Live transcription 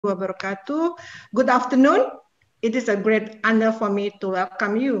wabarakatuh. Good afternoon. It is a great honor for me to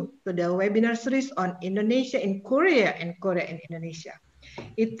welcome you to the webinar series on Indonesia in Korea and Korea in Indonesia.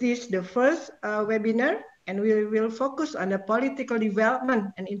 It is the first webinar, and we will focus on the political development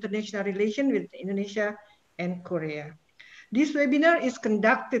and international relations with Indonesia and Korea. This webinar is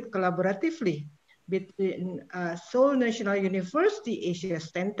conducted collaboratively between Seoul National University Asia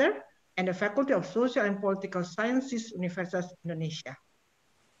Center and the Faculty of Social and Political Sciences, Universitas Indonesia.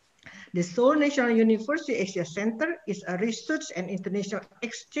 The Seoul National University Asia Center is a research and international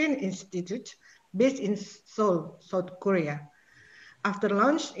exchange institute based in Seoul, South Korea. After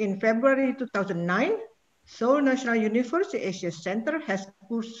launch in February 2009, Seoul National University Asia Center has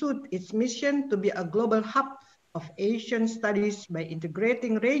pursued its mission to be a global hub of Asian studies by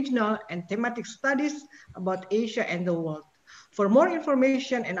integrating regional and thematic studies about Asia and the world. For more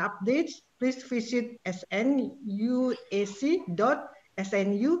information and updates, please visit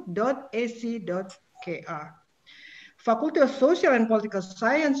snuac.snu.ac.kr. Faculty of Social and Political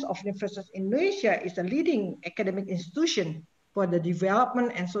Science of Universitas Indonesia is a leading academic institution for the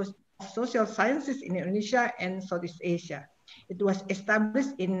development and social sciences in Indonesia and Southeast Asia. It was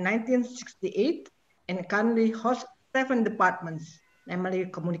established in 1968 and currently hosts 7 departments, namely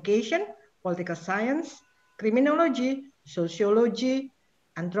communication, political science, criminology, sociology,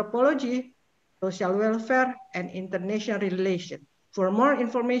 anthropology, social welfare, and international relations. For more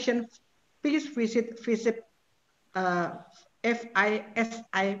information, please visit FISIP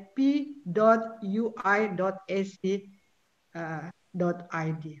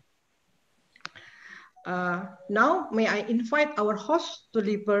fisip.ui.ac.id. Now, may I invite our host to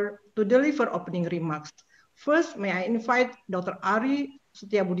deliver opening remarks. First, may I invite Dr. Ari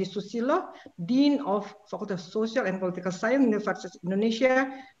Setiabudi Susilo, Dean of Faculty of Social and Political Science, Universitas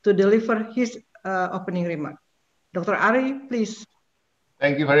Indonesia, to deliver his opening remark. Dr. Ari, please.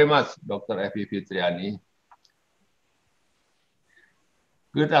 Thank you very much, Dr. Evi Fitriani.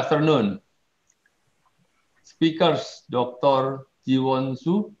 Good afternoon. Speakers, Dr. Jiwon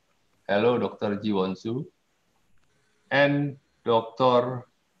Suh. Hello, Dr. Jiwon Suh. And Dr.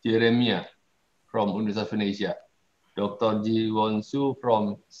 Yeremia from Universitas Indonesia. Dr. Jiwon Suh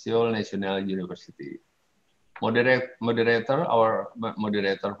from Seoul National University. Moderator, our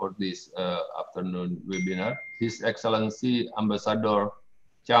moderator for this afternoon webinar, His Excellency Ambassador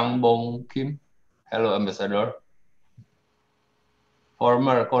Chang-beom Kim. Hello, Ambassador.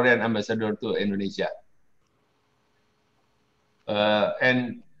 Former Korean Ambassador to Indonesia.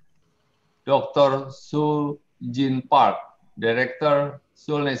 And Dr. Soo Jin Park, Director,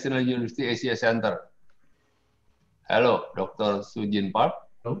 Seoul National University Asia Center. Hello, Dr. Soo Jin Park.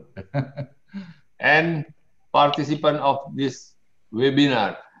 Hello. And participant of this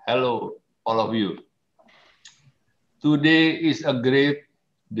webinar. Hello, all of you. Today is a great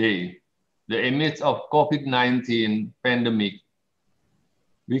day. The midst of COVID-19 pandemic,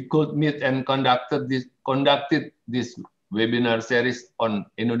 we could meet and conducted this webinar series on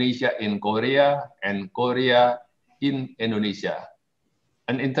Indonesia in Korea and Korea in Indonesia.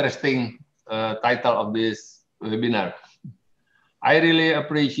 An interesting title of this webinar. I really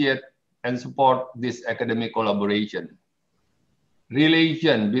appreciate and support this academic collaboration.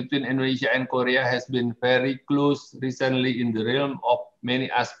 Relation between Indonesia and Korea has been very close recently in the realm of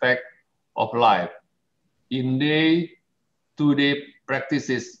many aspects of life. In day-to-day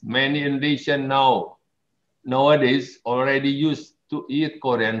practices, many Indonesians nowadays already used to eat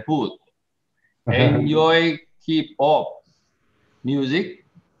Korean food, enjoy K-pop music,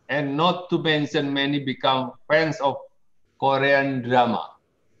 and not to mention many become fans of Korean drama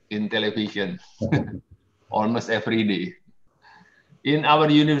in television almost every day. In our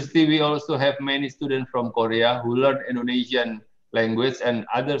university, we also have many students from Korea who learn Indonesian language and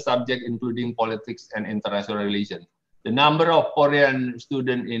other subjects, including politics and international relations. The number of Korean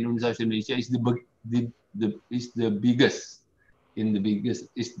students in Universitas Indonesia is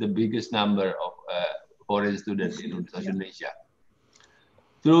the biggest number of foreign students in Universitas Indonesia.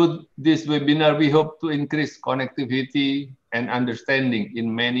 Through this webinar, we hope to increase connectivity and understanding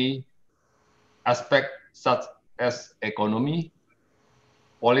in many aspects such as economy,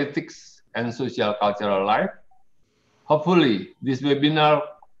 politics, and social cultural life. Hopefully, this webinar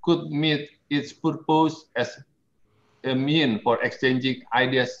could meet its purpose as a means for exchanging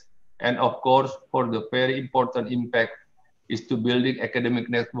ideas, and of course, for the very important impact is to building academic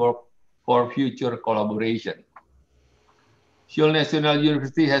network for future collaboration. Seoul National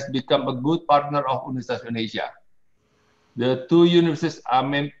University has become a good partner of Universitas Indonesia. The two universities are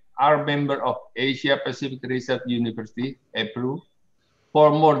members of Asia Pacific Research University, APRU,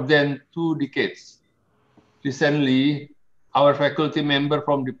 for more than 2 decades. Recently, Our faculty member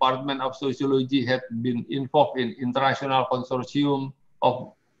from Department of Sociology had been involved in international consortium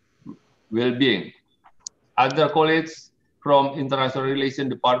of well-being. Other colleagues from International Relations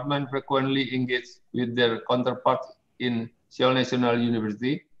Department frequently engage with their counterparts in Seoul National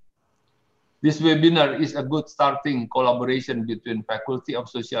University. This webinar is a good starting collaboration between Faculty of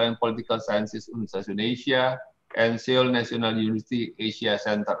Social and Political Sciences Universitas Indonesia and Seoul National University Asia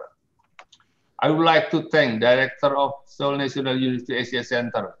Center. I would like to thank Director of Seoul National University Asia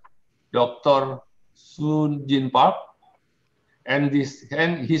Center, Dr. Soon Jin Park, and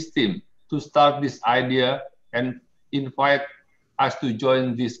his team to start this idea and invite us to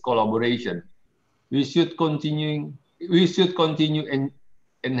join this collaboration. We should continue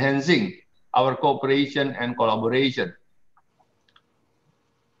enhancing our cooperation and collaboration.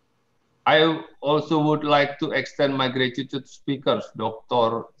 I also would like to extend my gratitude to speakers,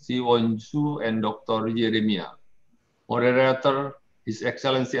 Dr. Jiwon Suh and Dr. Yeremia, Moderator, His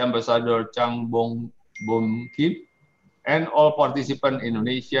Excellency Ambassador Chang-beom Kim, and all participants in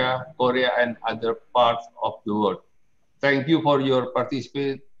Indonesia, Korea, and other parts of the world. Thank you for your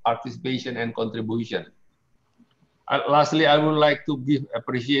participation and contribution. Lastly, I would like to give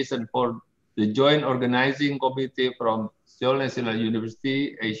appreciation for the joint organizing committee from Seoul National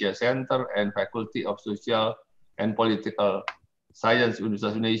University, Asia Center, and Faculty of Social and Political Science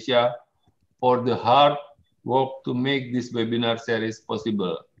Universitas Indonesia for the hard work to make this webinar series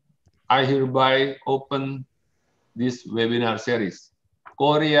possible. I hereby open this webinar series,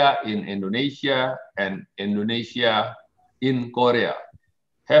 Korea in Indonesia and Indonesia in Korea.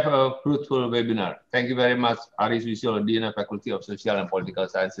 Have a fruitful webinar. Thank you very much, Aris Wisyo, Dean of Faculty of Social and Political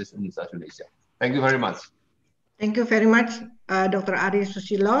Sciences, Universitas Indonesia. Thank you very much. Thank you very much, Dr. Ari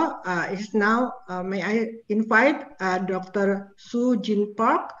Susilo. Now, may I invite Dr. Soo Jin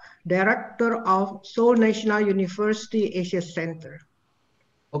Park, Director of Seoul National University Asia Center.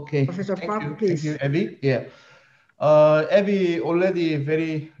 Okay, Professor Park, please. Thank you, Abby. Yeah, Abby already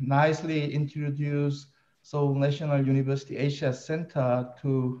very nicely introduced Seoul National University Asia Center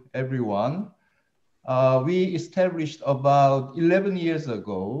to everyone. We established about 11 years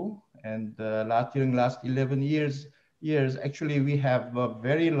ago, and during last 11 years, actually we have a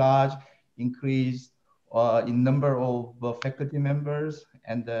very large increase in number of faculty members,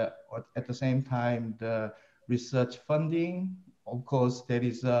 and at the same time the research funding. Of course, there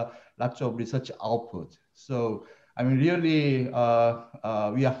is lots of research output. So I mean, really,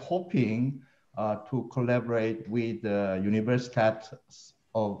 we are hoping to collaborate with the Universitas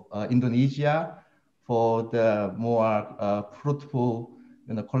of Indonesia for the more fruitful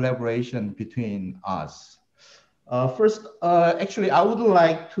collaboration between us. First, actually, I would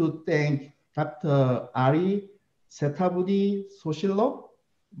like to thank Dr. Ari Setabudi Soshilo.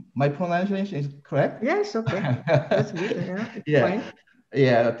 My pronunciation is correct? Yes, okay. That's good. Yeah, fine.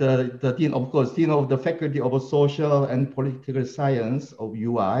 Yeah, the dean, of course, dean of the Faculty of Social and Political Science of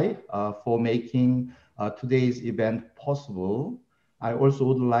UI for making today's event possible. I also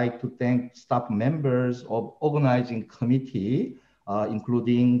would like to thank staff members of organizing committee,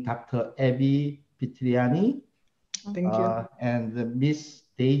 including Dr. Abby Pitriani. Thank you. And Miss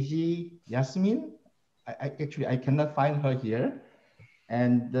Daisy Yasmin. I cannot find her here.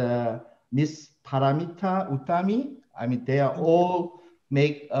 And Miss Paramita Utami. I mean, they are all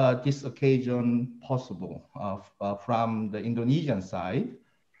make this occasion possible from the Indonesian side.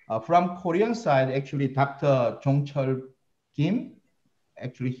 From Korean side, actually, Dr. Jong-cheol Kim,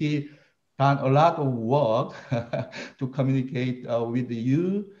 actually, he done a lot of work to communicate with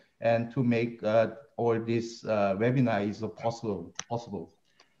you and to make all this webinar is possible.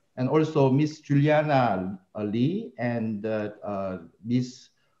 And also Miss Juliana Lee and Miss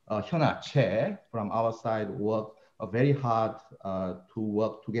Hyuna Che from our side work very hard to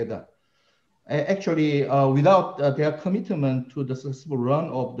work together. Actually, without their commitment to the successful run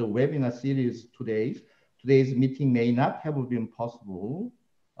of the webinar series today's meeting may not have been possible.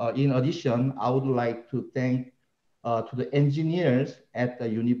 In addition, I would like to thank to the engineers at the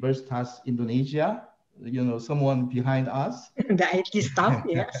Universitas Indonesia, someone behind us. The IT staff,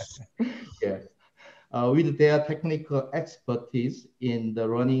 yes. Yes. With their technical expertise in the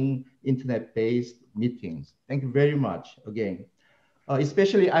running internet-based meetings. Thank you very much again.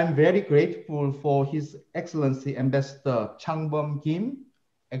 Especially, I'm very grateful for His Excellency Ambassador Chang-beom Kim.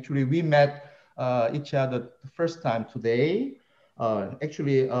 Actually, we met each other the first time today.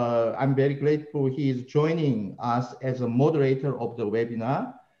 Actually, I'm very grateful he is joining us as a moderator of the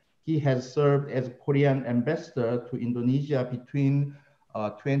webinar. He has served as Korean ambassador to Indonesia between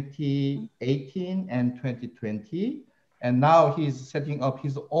 2018 and 2020. And now he's setting up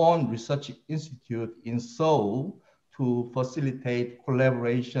his own research institute in Seoul to facilitate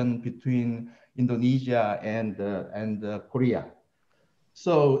collaboration between Indonesia and Korea.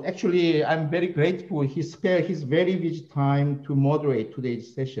 So actually, I'm very grateful he spared his very busy time to moderate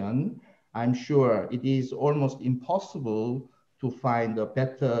today's session. I'm sure it is almost impossible to find a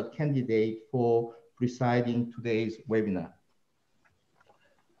better candidate for presiding today's webinar.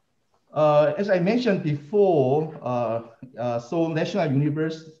 As I mentioned before, Seoul National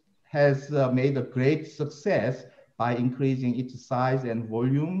University has made a great success by increasing its size and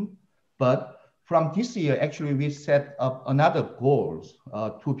volume. But from this year, actually, we set up another goal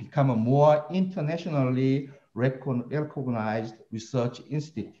to become a more internationally recognized research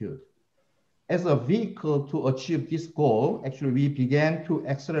institute. As a vehicle to achieve this goal, actually, we began to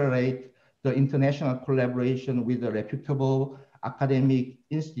accelerate the international collaboration with the reputable academic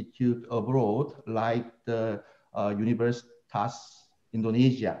institute abroad, like the Universitas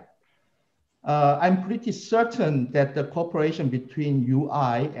Indonesia. I'm pretty certain that the cooperation between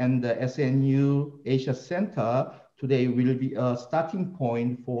UI and the SNU Asia Center today will be a starting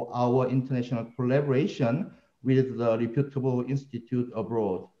point for our international collaboration with the reputable institute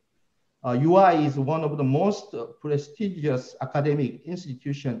abroad. UI is one of the most prestigious academic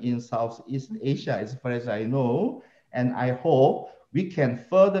institutions in Southeast Asia, as far as I know, and I hope we can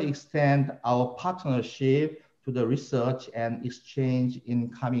further extend our partnership to the research and exchange in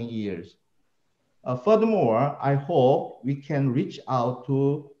coming years. Furthermore, I hope we can reach out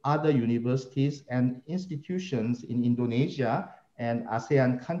to other universities and institutions in Indonesia and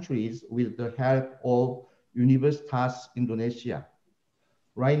ASEAN countries with the help of Universitas Indonesia.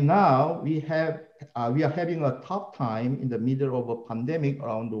 Right now, we are having a tough time in the middle of a pandemic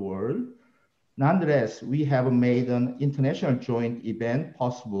around the world. Nonetheless, we have made an international joint event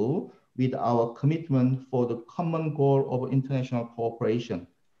possible with our commitment for the common goal of international cooperation.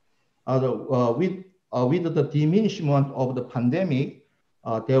 With the diminishment of the pandemic,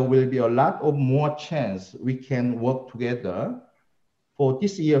 there will be a lot of more chance we can work together. For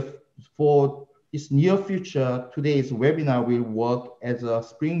this year, for this near future, today's webinar will work as a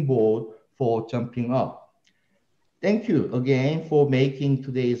springboard for jumping up. Thank you again for making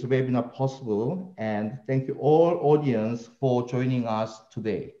today's webinar possible, and thank you all audience for joining us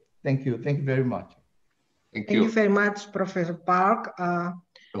today. Thank you. Thank you very much. Thank you very much, Professor Park.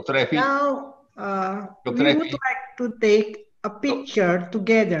 Dr. Effie. Now, Dr. we Effie. would like to take a picture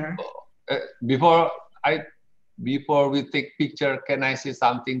together. Before we take picture, can I say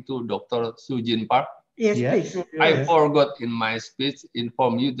something to Dr. Sujin Park? Yes, please. Sure, I forgot in my speech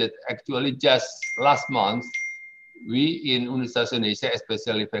inform you that actually just last month, we in Universitas Indonesia,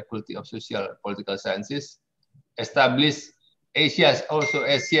 especially Faculty of Social and Political Sciences, established Asia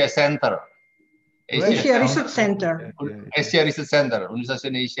Center. Asia Research Center. Asia Research Center. Universitas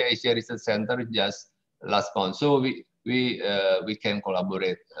Indonesia Asia Research Center just last month. So we can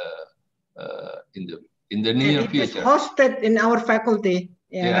collaborate in the near future. It is hosted in our faculty.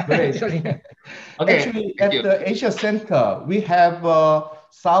 Yeah. Great. Okay. Actually, at the Asia Center, we have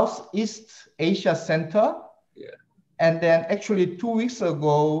Southeast Asia Center. Yeah. And then actually 2 weeks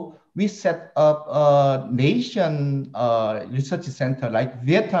ago, we set up a nation research center like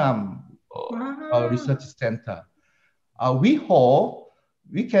Vietnam Research Center. We hope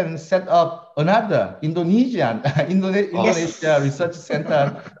we can set up another Indonesia Research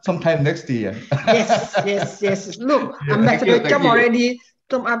Center sometime next year. Yes. Look, Ambassador Cham already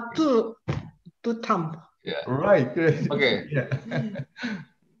come up to thumb. Yeah. Right. Great. Okay. Yeah.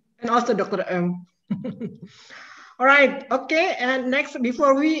 And also Dr. All right. Okay. And next,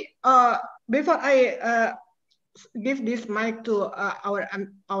 before I give this mic to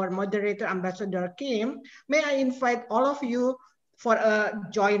our moderator, Ambassador Kim, may I invite all of you for a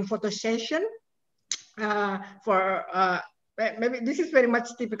joint photo session maybe this is very much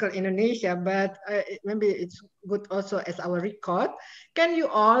typical Indonesia, but maybe it's good also as our record. Can you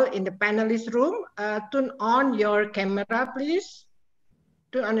all in the panelist room turn on your camera, please?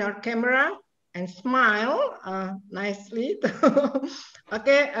 Turn on your camera and smile nicely.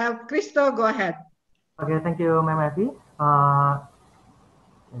 Okay, Christo, go ahead. Okay, thank you, Ma'am Effie.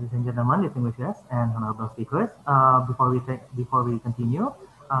 Ladies and gentlemen, distinguished guests and honorable speakers, before we continue,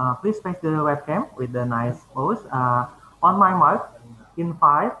 please face the webcam with the nice pose. On my mark, in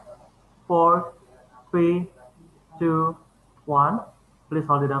 5, 4, 3, 2, 1. Please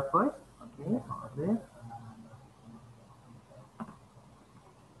hold it up first. Okay, hold it.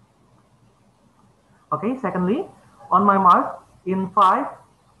 Okay, secondly, on my mark, in 5,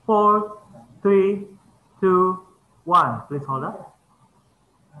 4, 3, 2, 1. Please hold up.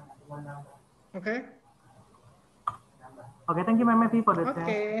 Okay. Okay, thank you, Ma'am Effie, for the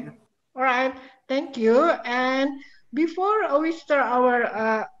Okay. All right. Thank you. And Before we start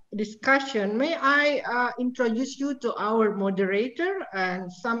our discussion, may I introduce you to our moderator,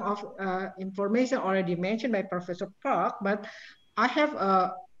 and some of information already mentioned by Professor Park, but I have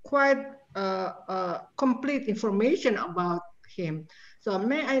quite complete information about him. So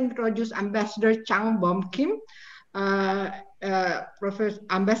may I introduce Ambassador Chang-beom Kim. Professor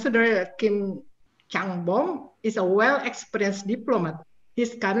Ambassador Kim Chang-beom is a well-experienced diplomat.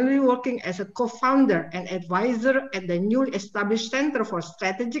 He's currently working as a co-founder and advisor at the newly established Center for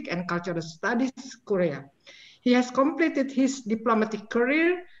Strategic and Cultural Studies, Korea. He has completed his diplomatic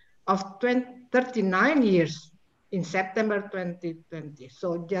career of 39 years in September 2020,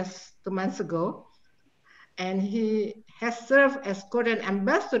 so just 2 months ago. And he has served as Korean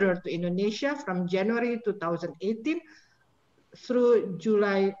ambassador to Indonesia from January 2018 through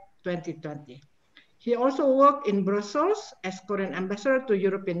July 2020. He also worked in Brussels as Korean ambassador to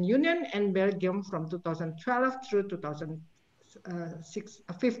European Union and Belgium from 2012 through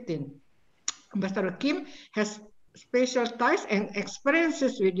 2015. Ambassador Kim has special ties and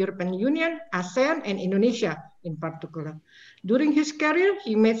experiences with European Union, ASEAN, and Indonesia in particular. During his career,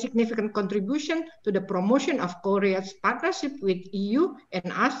 he made significant contribution to the promotion of Korea's partnership with EU and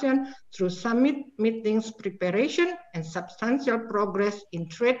ASEAN through summit meetings preparation and substantial progress in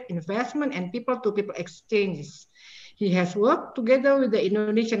trade, investment, and people-to-people exchanges. He has worked together with the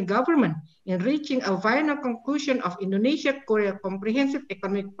Indonesian government in reaching a final conclusion of Indonesia-Korea Comprehensive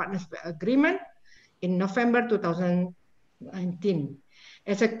Economic Partnership Agreement in November 2019.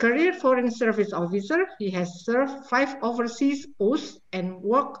 As a career foreign service officer, he has served 5 overseas posts and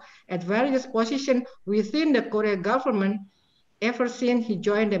worked at various positions within the Korean government ever since he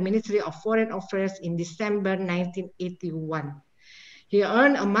joined the Ministry of Foreign Affairs in December 1981. He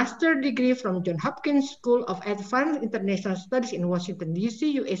earned a master's degree from Johns Hopkins School of Advanced International Studies in Washington, D.C.,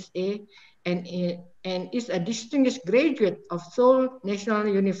 USA, and is a distinguished graduate of Seoul National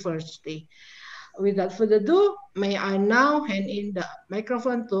University. Without further ado, may I now hand in the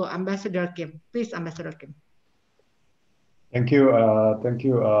microphone to Ambassador Kim. Please, Ambassador Kim. Thank you,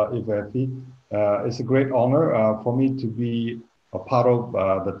 Ivefi. It's a great honor for me to be a part of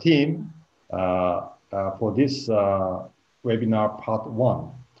the team for this webinar part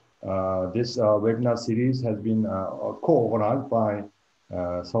 1. This webinar series has been co-organized by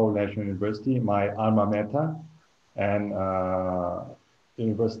Seoul National University, my alma mater, and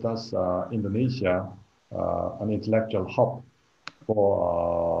Universitas Indonesia, an intellectual hub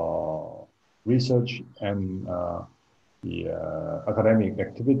for research and the academic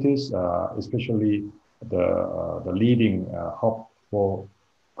activities, especially the leading hub for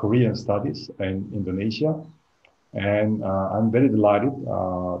Korean studies in Indonesia. And I'm very delighted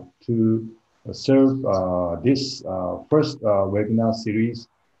to serve this first webinar series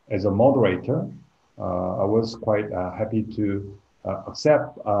as a moderator. I was quite happy to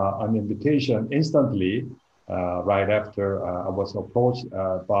accept an invitation instantly right after I was approached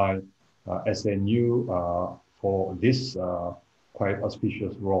by SNU for this quite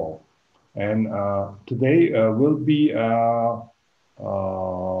auspicious role. And today we'll be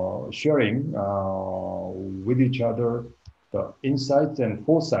sharing with each other the insights and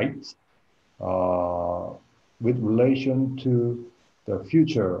foresights with relation to the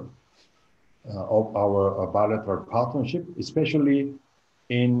future of our bilateral partnership, especially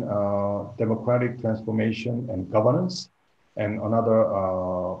in democratic transformation and governance. And another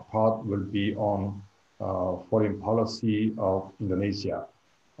part will be on foreign policy of Indonesia.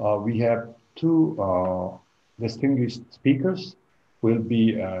 We have 2 distinguished speakers who will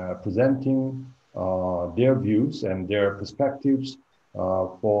be presenting their views and their perspectives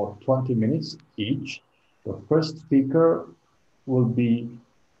for 20 minutes each. The first speaker will be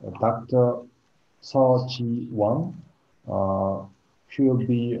Dr. Jiwon. She will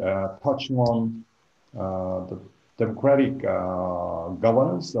be touching on the democratic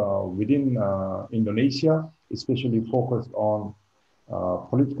governance within Indonesia, especially focused on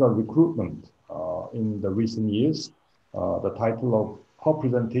political recruitment in the recent years. The title of her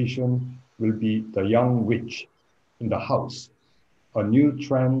presentation will be The Young Witch in the House, a new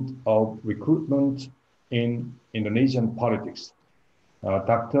trend of recruitment in Indonesian politics.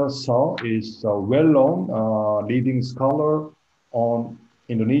 Dr. Suh is a well-known leading scholar on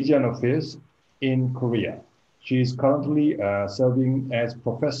Indonesian affairs in Korea. She is currently serving as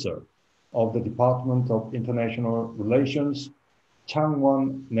professor of the Department of International Relations,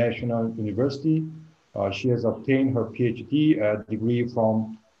 Changwon National University. She has obtained her Ph.D. degree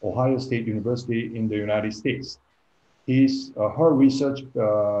from Ohio State University in the United States. Her research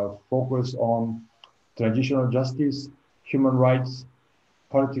focused on transitional justice, human rights,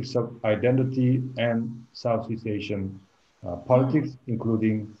 politics of identity and Southeast Asian politics,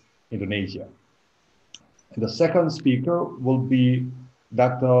 including Indonesia. And the second speaker will be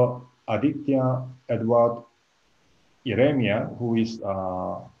Dr. Adhitya Eduard Yeremia, who is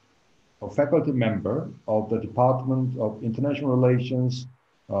a faculty member of the Department of International Relations,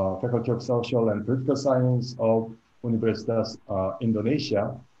 Faculty of Social and Political Science of Universitas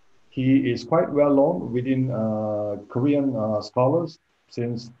Indonesia. He is quite well known within Korean scholars,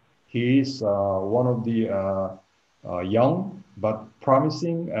 since he is one of the young but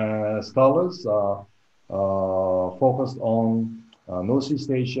promising scholars focused on Northeast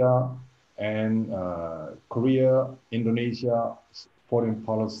Asia and Korea, Indonesia foreign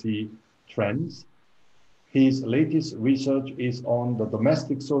policy trends. His latest research is on the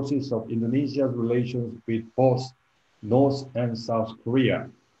domestic sources of Indonesia's relations with both North and South Korea,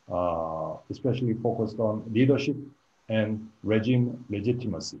 especially focused on leadership and regime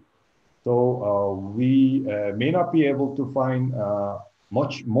legitimacy. So we may not be able to find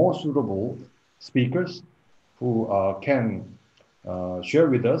much more suitable speakers who can share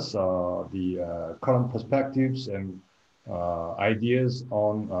with us the current perspectives and ideas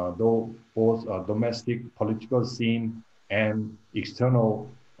on both domestic political scene and external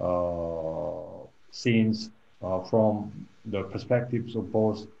scenes from the perspectives of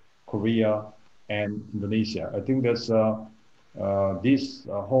both Korea and Indonesia. I think that's this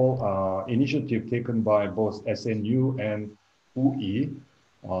whole initiative taken by both SNU and UI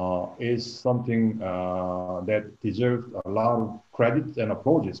is something that deserves a lot of credit and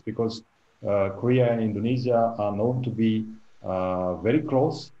applause, because Korea and Indonesia are known to be very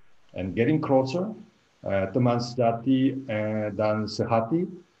close and getting closer, teman sejati dan sehati.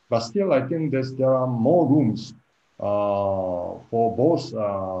 But still, I think there are more rooms for both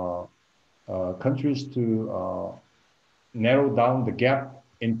countries to narrow down the gap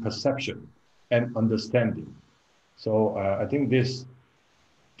in perception and understanding. So I think this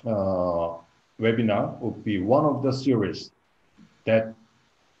webinar would be one of the series that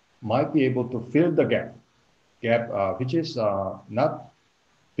might be able to fill the gap which is not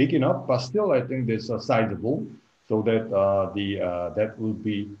big enough, but still I think it's sizable, so that that will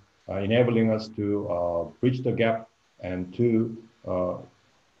be enabling us to bridge the gap and to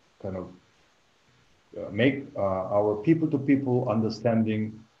kind of make our people-to-people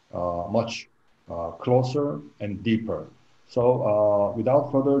understanding much closer and deeper. So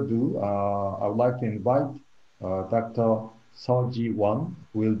without further ado, I would like to invite Dr. Jiwon,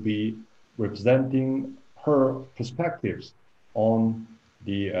 who will be representing her perspectives on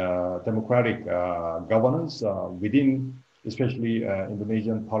the democratic governance within, especially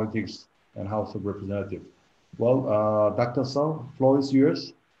Indonesian politics and House of Representatives. Well, Dr. Suh, floor is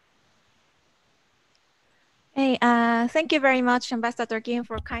yours. Hey, thank you very much, Ambassador Kim,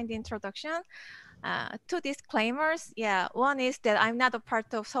 for kind introduction. Two disclaimers. Yeah, one is that I'm not a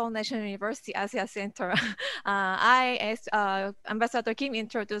part of Seoul National University Asia Center. As Ambassador Kim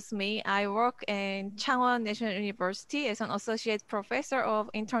introduced me, I work in Changwon National University as an associate professor of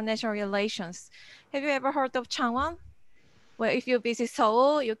international relations. Have you ever heard of Changwon? Well, if you visit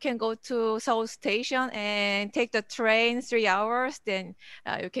Seoul, you can go to Seoul Station and take the train 3 hours, then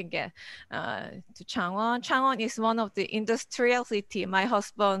you can get to Changwon. Changwon is one of the industrial city. My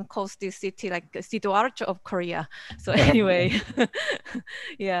husband calls this city like Eduard of Korea. So anyway,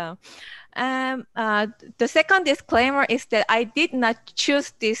 yeah. The second disclaimer is that I did not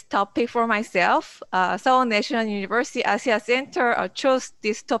choose this topic for myself. Seoul National University Asia Center chose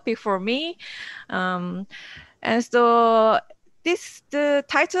this topic for me. And so the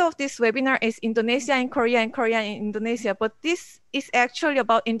title of this webinar is Indonesia in Korea and Korea in Indonesia, but this is actually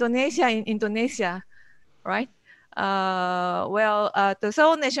about Indonesia in Indonesia, right? The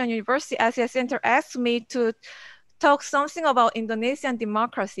Seoul National University Asia Center asked me to talk something about Indonesian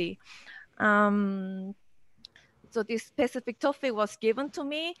democracy. So this specific topic was given to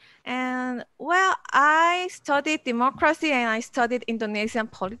me, and well, I studied democracy and I studied Indonesian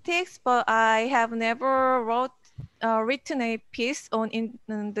politics, but I have never written a piece on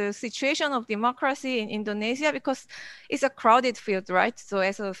the situation of democracy in Indonesia, because it's a crowded field, right? So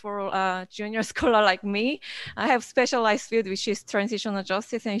for a junior scholar like me, I have specialized field, which is transitional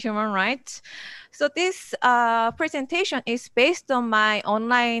justice and human rights. So this presentation is based on my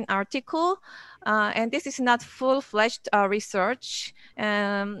online article, and this is not full-fledged research.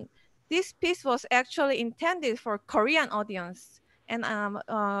 This piece was actually intended for Korean audience, and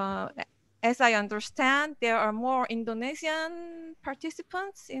as I understand, there are more Indonesian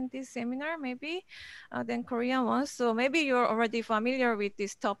participants in this seminar, maybe, than Korean ones. So maybe you're already familiar with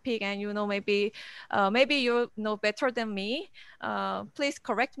this topic, and you know, maybe you know better than me. Please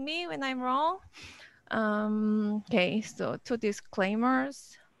correct me when I'm wrong. Okay, so 2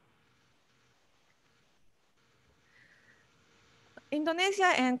 disclaimers.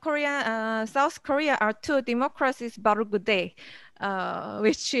 Indonesia and Korea, South Korea are 2 democracies baru gede,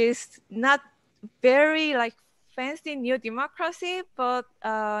 which is not very like fancy new democracy, but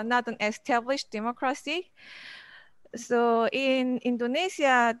not an established democracy. So in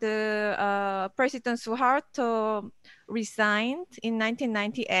Indonesia, the President Suharto resigned in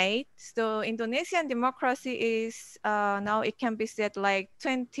 1998. So Indonesian democracy is now, it can be said, like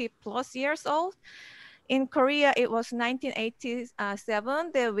 20 plus years old. In Korea, it was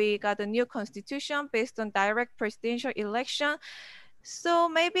 1987 that we got a new constitution based on direct presidential election. So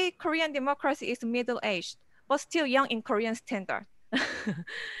maybe Korean democracy is middle-aged, but still young in Korean standard.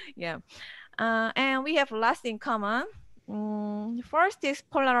 Yeah, and we have lots in common. First is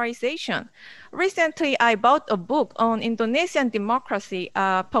polarization. Recently, I bought a book on Indonesian democracy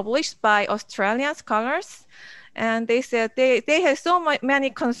published by Australian scholars. And they said they have so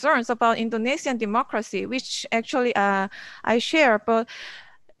many concerns about Indonesian democracy, which actually I share. But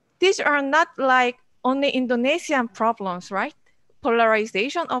these are not like only Indonesian problems, right?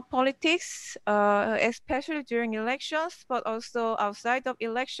 Polarization of politics, especially during elections, but also outside of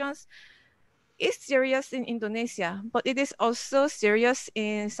elections, is serious in Indonesia, but it is also serious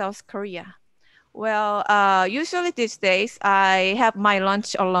in South Korea. Well, usually these days I have my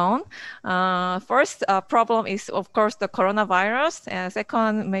lunch alone. First problem is, of course, the coronavirus.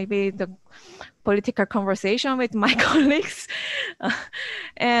 Second, maybe the political conversation with my colleagues.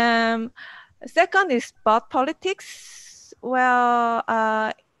 And second is about politics. Well,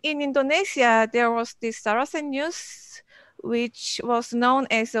 in Indonesia, there was this Saracen News, which was known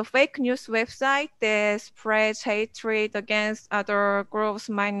as a fake news website that spreads hatred against other groups,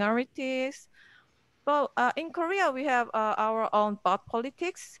 minorities. But in Korea, we have our own bot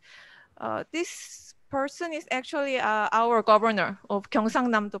politics. This person is actually our governor of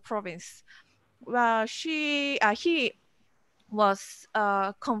Gyeongsangnam-do province. He was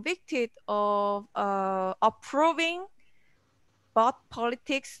convicted of approving bot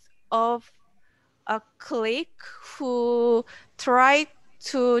politics of a clique who tried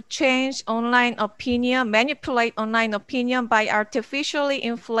to change online opinion, manipulate online opinion by artificially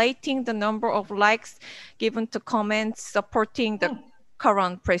inflating the number of likes given to comments supporting the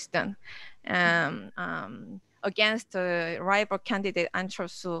current president against the rival candidate An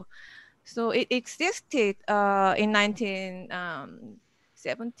Chol-soo. So it existed in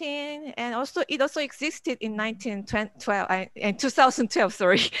 1917, and also it also existed in 2012.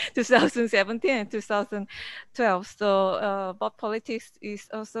 Sorry, 2017 and 2012. So, but politics is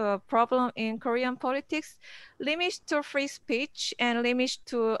also a problem in Korean politics. Limits to free speech and limits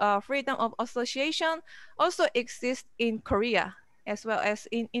to freedom of association also exist in Korea as well as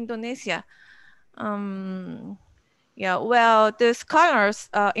in Indonesia. Yeah, well, the scholars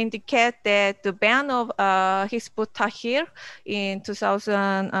indicate that the ban of Hizb ut-Tahrir in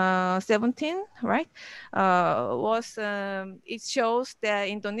 2017, right, was it shows that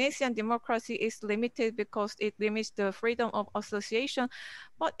Indonesian democracy is limited because it limits the freedom of association.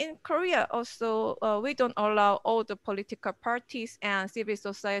 But in Korea also, we don't allow all the political parties and civil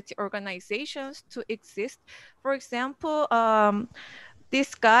society organizations to exist. For example,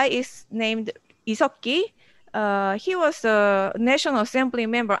 this guy is named Isokki. He was a National Assembly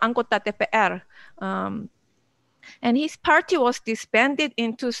member, anggota DPR, and his party was disbanded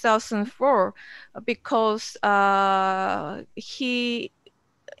in 2004 because he,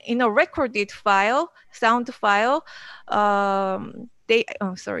 in a recorded file, sound file,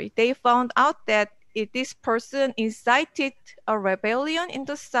 they found out that this person incited a rebellion in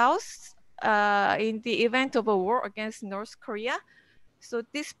the South in the event of a war against North Korea. So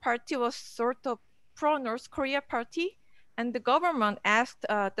this party was sort of pro-North Korea party, and the government asked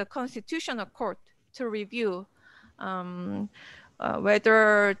the Constitutional Court to review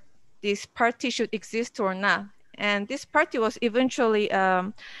whether this party should exist or not. And this party was eventually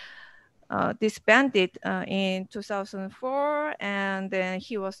disbanded in 2004, and then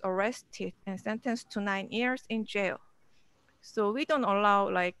he was arrested and sentenced to 9 years in jail. So we don't allow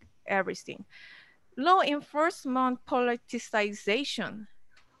like everything. Law enforcement politicization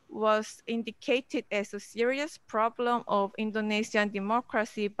was indicated as a serious problem of Indonesian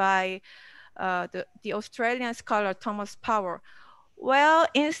democracy by the Australian scholar Thomas Power. Well,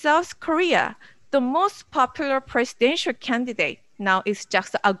 in South Korea, the most popular presidential candidate now is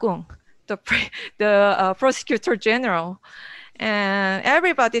Jaksa Agung, the prosecutor general. And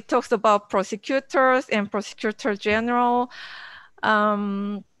everybody talks about prosecutors and prosecutor general.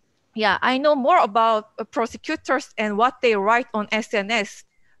 Yeah, I know more about prosecutors and what they write on SNS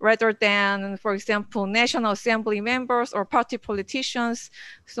rather than, for example, National Assembly members or party politicians.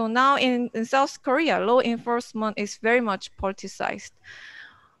 So now in South Korea, law enforcement is very much politicized.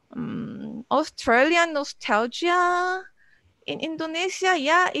 Australian nostalgia in Indonesia,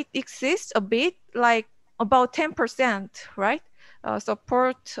 yeah, it exists a bit, like about 10%, right?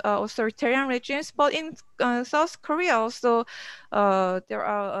 Support authoritarian regimes, but in South Korea also there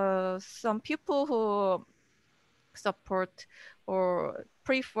are some people who support or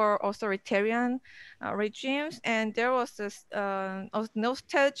prefer authoritarian regimes, and there was this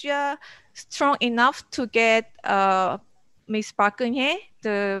nostalgia strong enough to get Ms. Park Geun-hye,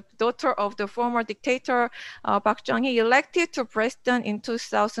 the daughter of the former dictator Park Chung-hee, elected to president in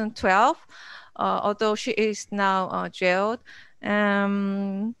 2012, although she is now jailed.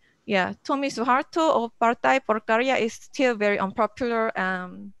 Yeah, Tommy Suharto of Partai Berkarya is still very unpopular,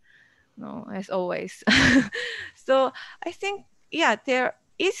 no, as always. So I think, yeah, there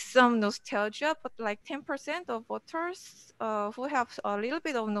is some nostalgia, but like 10% of voters who have a little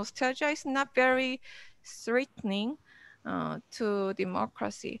bit of nostalgia is not very threatening to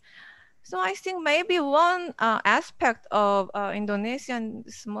democracy. So I think maybe one aspect of Indonesian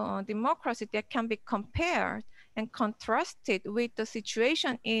democracy that can be compared and contrasted with the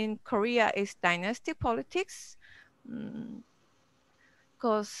situation in Korea is dynastic politics.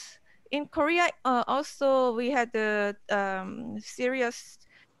 Because in Korea, also we had a serious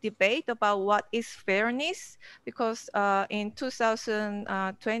debate about what is fairness, because in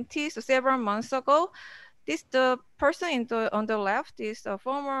 2020, so several months ago, the person on the left is a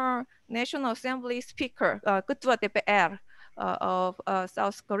former National Assembly Speaker, Ketua DPR of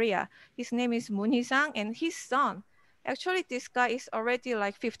South Korea. His name is Moon Hee-sang, and his son. Actually, this guy is already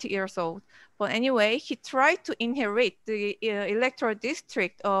like 50 years old. But anyway, he tried to inherit the electoral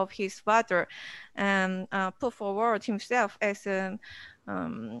district of his father and put forward himself as a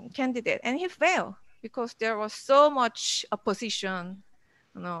candidate. And he failed because there was so much opposition,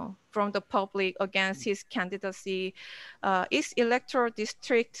 from the public against his candidacy. Is electoral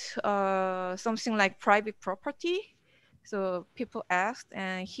district something like private property? So people asked,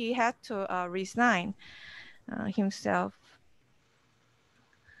 and he had to resign himself.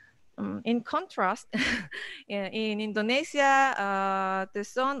 In contrast, in Indonesia, the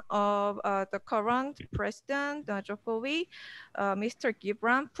son of the current president, Jokowi, Mr.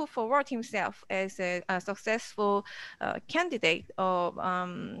 Gibran, put forward himself as a successful candidate of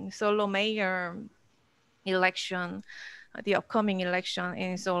Solo mayor election, the upcoming election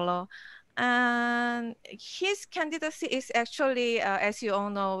in Solo. And his candidacy is actually, as you all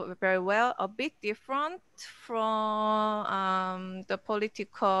know very well, a bit different from the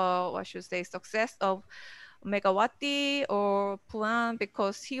political, I should say, success of Megawati or Puan,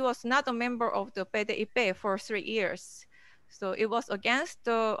 because he was not a member of the PDIP for 3 years. So it was against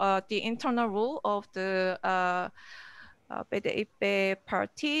the internal rule of the PDIP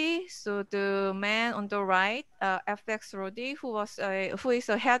party. So the man on the right, FX Rodi, who is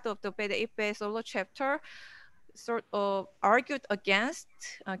the head of the PDIP Solo chapter, sort of argued against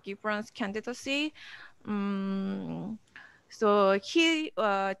Gibran's candidacy. So he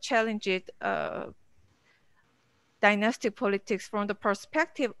challenged dynastic politics from the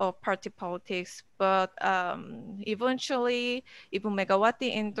perspective of party politics, but eventually even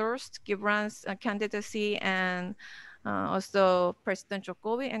Megawati endorsed Gibran's candidacy, and also President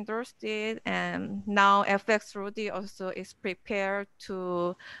Jokowi endorsed it, and now FX Rudi also is prepared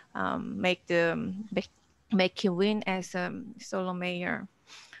to make him win as a solo mayor.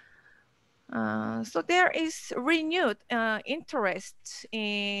 So there is renewed interest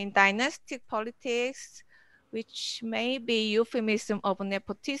in dynastic politics, which may be euphemism of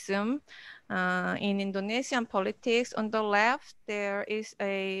nepotism. In Indonesian politics, on the left, there is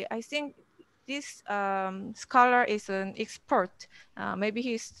I think this scholar is an expert.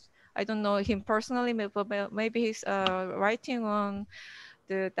 Maybe I don't know him personally, maybe he's writing on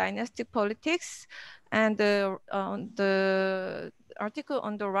the dynastic politics. And the article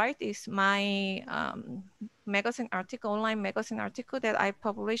on the right is my online magazine article that I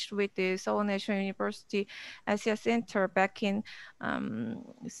published with the Seoul National University Asia Center back in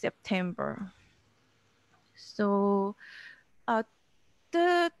September. So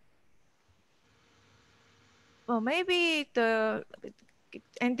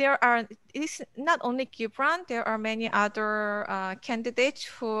and it's not only Gibran, there are many other candidates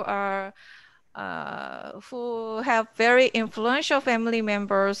who are who have very influential family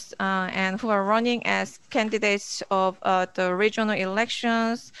members and who are running as candidates of the regional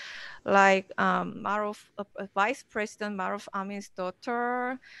elections, like Maruf, Vice President Maruf Amin's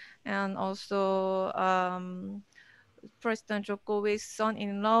daughter, and also President Jokowi's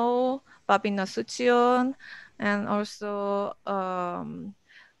son-in-law, Babina Sution, and also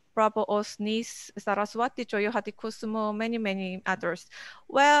Bravo O's niece, Saraswati Joyo Hadikusumo, many others.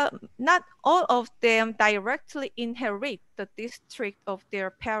 Well, not all of them directly inherit the district of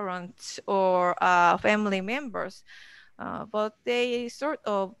their parents or family members. But they sort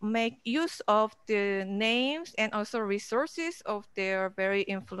of make use of the names and also resources of their very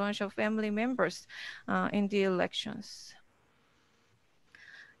influential family members in the elections.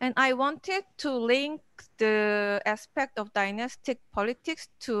 And I wanted to link the aspect of dynastic politics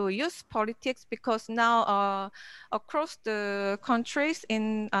to youth politics, because now across the countries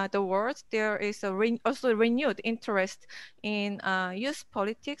in the world, there is also renewed interest in youth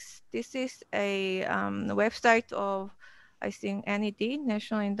politics. This is a website of, I think, NED,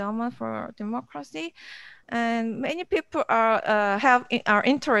 National Endowment for Democracy. And many people are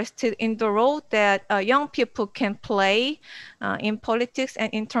interested in the role that young people can play in politics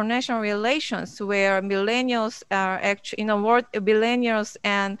and international relations, where millennials are actually, in a word, millennials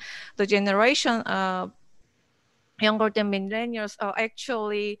and the generation younger than millennials are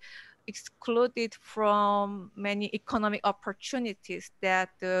actually excluded from many economic opportunities that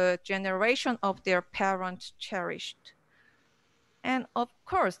the generation of their parents cherished. And of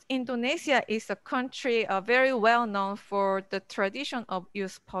course, Indonesia is a country very well known for the tradition of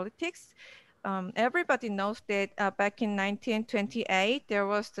youth politics. Everybody knows that back in 1928, there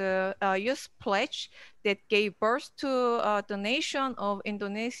was the youth pledge that gave birth to the nation of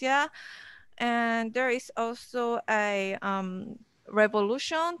Indonesia. And there is also a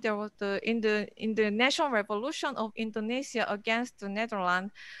revolution. There was in the national revolution of Indonesia against the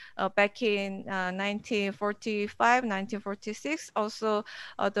Netherlands back in 1945, 1946. Also,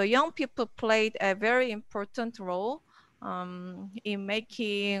 the young people played a very important role in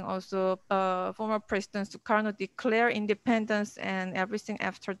making also former President Sukarno declare independence and everything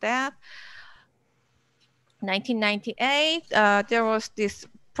after that. 1998, there was this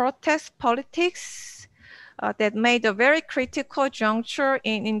protest politics that made a very critical juncture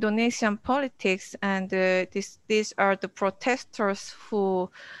in Indonesian politics, and these are the protesters who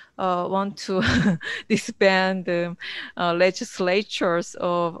want to disband the legislatures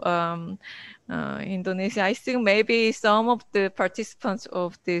of Indonesia. I think maybe some of the participants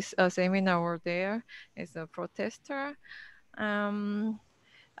of this seminar were there as a protester.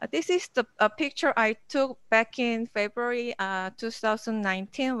 This is the picture I took back in February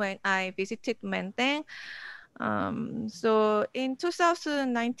 2019 when I visited Menteng. So in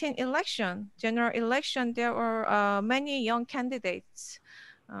 2019 general election, there were many young candidates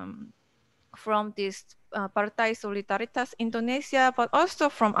from this Partai Solidaritas Indonesia, but also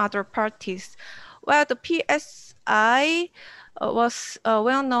from other parties. Well, the PSI was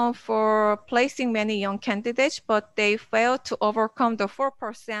well known for placing many young candidates, but they failed to overcome the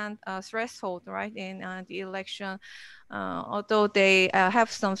 4% threshold, right, in the election. Although they have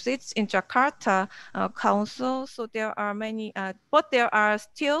some seats in Jakarta Council, so there are many, but there are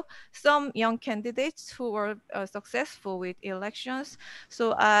still some young candidates who were successful with elections.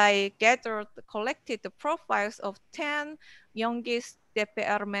 So I collected the profiles of 10 youngest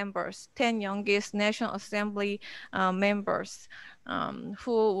DPR members, 10 youngest National Assembly members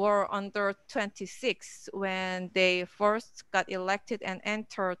who were under 26 when they first got elected and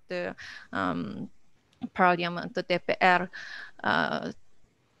entered the parliament, the DPR.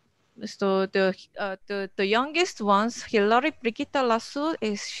 So the youngest ones, Hillary Brigitte Lasso,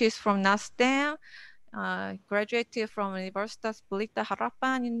 she's from Nasdem, graduated from Universitas Pelita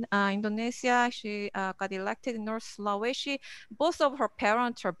Harapan in Indonesia. She got elected in North Sulawesi. Both of her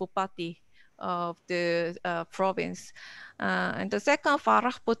parents are Bupati of the province. And the second,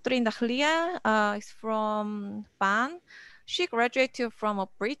 Farah Putri Dahlia, is from PAN. She graduated from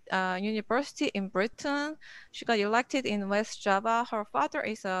a university in Britain. She got elected in West Java. Her father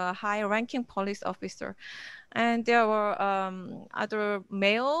is a high-ranking police officer. And there were other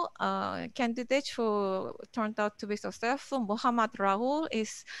male candidates who turned out to be successful. Muhammad Rahul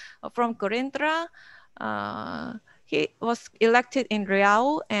is from Gerindra. He was elected in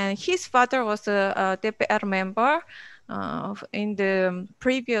Riau, and his father was a DPR member. in the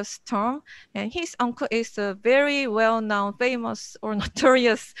previous term, and his uncle is a very well-known, famous or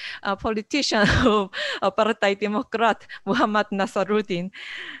notorious politician of Partai Demokrat, Muhammad Nasaruddin.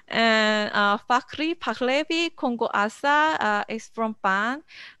 And Fakhri Pahlavi Kongo Asa is from PAN.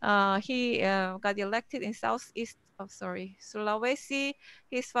 He got elected in Sulawesi.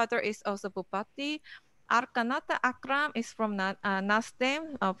 His father is also Bupati. Arkanata Akram is from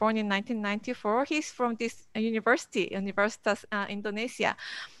Nasdem, born in 1994. He's from this university, Universitas Indonesia.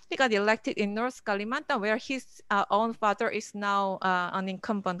 He got elected in North Kalimantan, where his own father is now an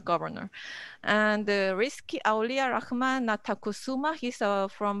incumbent governor. And Rizky Aulia Rahman Natakusuma, he's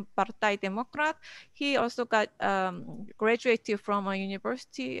from Partai Demokrat. He also got graduated from a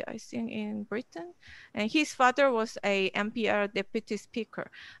university, I think, in Britain. And his father was a MPR deputy speaker.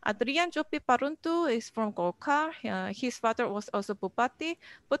 Adrian Jopi Paruntu is from Golkar. His father was also Bupati.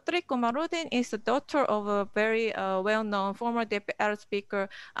 Putri Komarudin is the daughter of a very well-known former DPR speaker,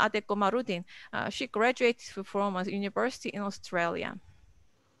 Ade Komarudin. She graduated from a university in Australia.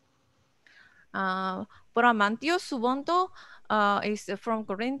 Bramantio Subondo is from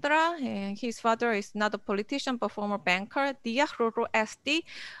Gorindra, and his father is not a politician but former banker. Dia Roro SD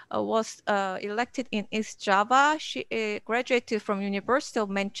was elected in East Java. She graduated from University of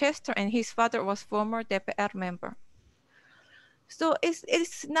Manchester, and his father was former DPR member. So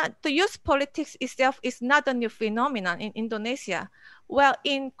it's not, the youth politics itself is not a new phenomenon in Indonesia. Well,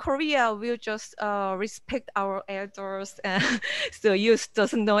 in Korea, we just respect our elders, and so youth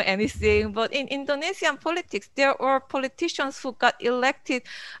doesn't know anything. But in Indonesian politics, there were politicians who got elected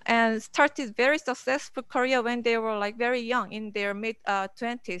and started very successful career when they were like very young, in their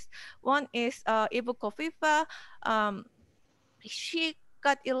mid-20s. One is Ibu Kofifa. She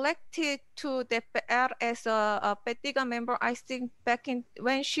got elected to DPR as a P3 member, I think, back in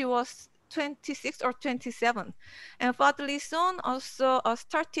when she was 26 or 27. And Fadli Son also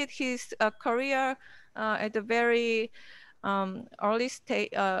started his career at a very early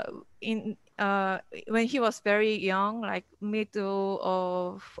stage when he was very young, like middle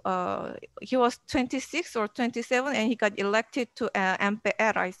of, he was 26 or 27, and he got elected to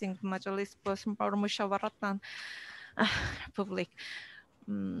MPR, I think, Majelis Permusyawaratan Republik.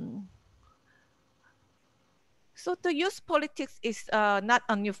 So the youth politics is not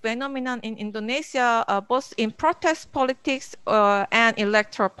a new phenomenon in Indonesia, both in protest politics and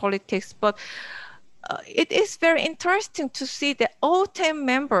electoral politics. But it is very interesting to see that all 10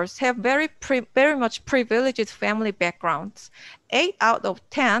 members have very much privileged family backgrounds. 8 out of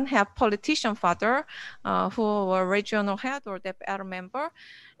 10 have politician father who were regional head or DPR member.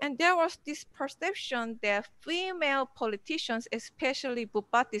 And there was this perception that female politicians, especially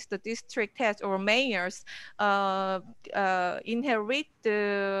bupatis, the district heads or mayors, inherit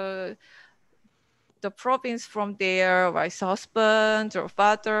the province from their husbands or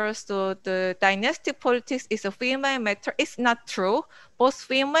fathers. So the dynastic politics is a female matter. It's not true. Both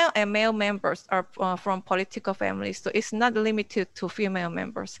female and male members are from political families. So it's not limited to female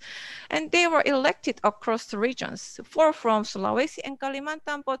members. And they were elected across the regions, 4 from Sulawesi and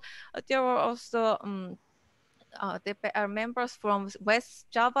Kalimantan, but there were also DPR members from West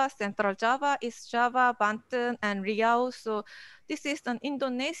Java, Central Java, East Java, Banten, and Riau. So this is an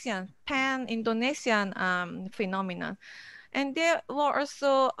Indonesian, pan-Indonesian phenomenon. And they were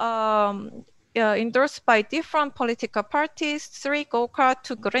also endorsed by different political parties, 3 Golkar,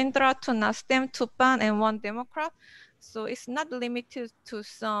 2 Gerindra, 2 Nasdem, 2 PAN, and 1 Democrat. So it's not limited to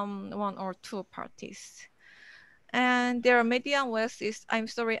some 1 or 2 parties. And their median wealth is, I'm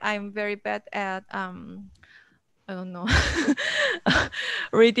sorry, I'm very bad at I don't know,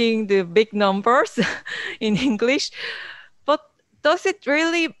 reading the big numbers in English. But does it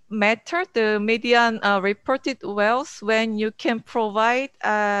really matter, the median reported wealth, when you can provide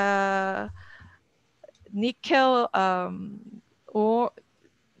nickel or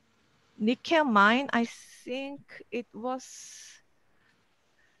nickel mine? I think it was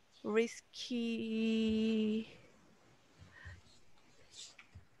risky.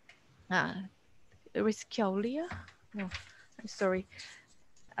 Riscaulia? No, I'm sorry.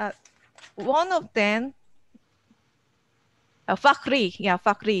 One of them, Fakhri, yeah,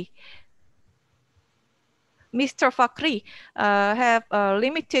 Fakhri. Mr. Fakhri have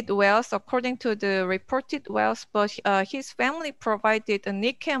limited wealth according to the reported wealth, but his family provided a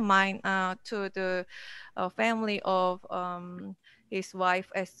nickel mine to the family of his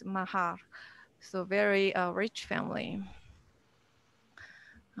wife as mahar. So very rich family.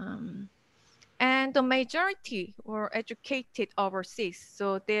 And the majority were educated overseas.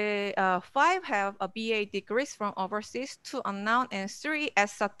 So the 5 have a BA degrees from overseas, 2 unknown, and 3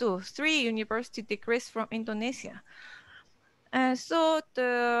 S1, 3 university degrees from Indonesia. And so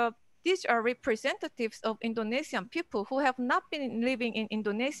these are representatives of Indonesian people who have not been living in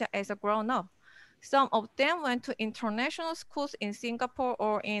Indonesia as a grown-up. Some of them went to international schools in Singapore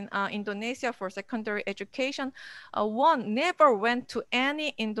or in Indonesia for secondary education. One never went to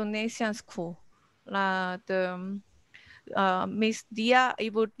any Indonesian school. Miss Dia,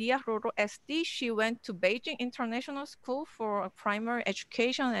 Ibu Dia Roro SD, she went to Beijing International School for primary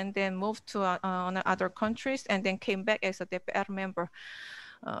education and then moved to other countries and then came back as a DPR member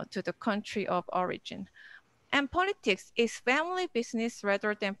to the country of origin. And politics is family business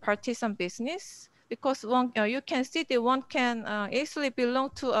rather than partisan business, because one, you can see that one can easily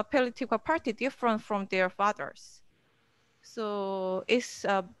belong to a political party different from their fathers. So it's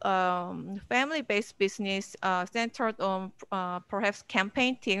a family-based business centered on perhaps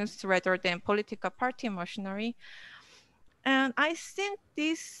campaign teams rather than political party machinery. And I think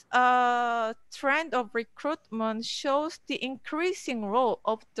this trend of recruitment shows the increasing role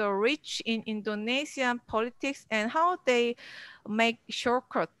of the rich in Indonesian politics and how they make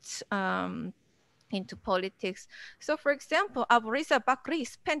shortcuts into politics. So for example, Abu Riza Bakri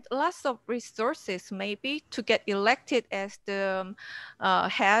spent lots of resources maybe to get elected as the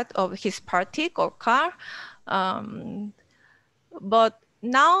head of his party, Golkar. But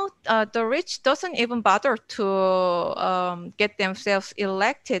now the rich doesn't even bother to get themselves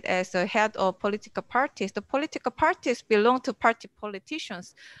elected as a head of political parties. The political parties belong to party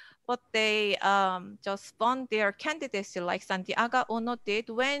politicians, but they just fund their candidacy like Sandiaga Uno did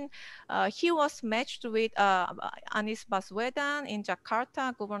when he was matched with Anies Baswedan in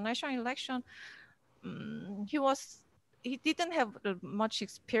Jakarta gubernatorial election. He didn't have much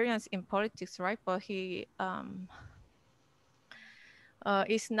experience in politics, right? But he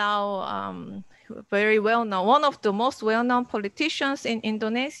is now very well known, one of the most well-known politicians in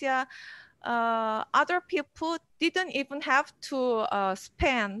Indonesia. Other people didn't even have to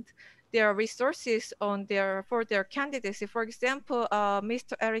spend their resources on for their candidacy. For example,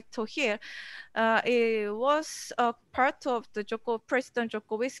 Mr. Eric Thohir was a part of the President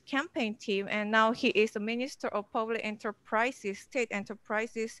Jokowi's campaign team, and now he is the Minister of Public Enterprises, State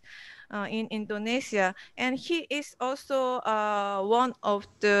Enterprises in Indonesia. And he is also one of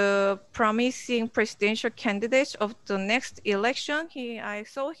the promising presidential candidates of the next election. I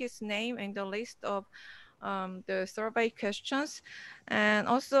saw his name in the list of the survey questions. And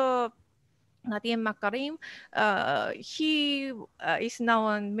also Nadiem Makarim, he is now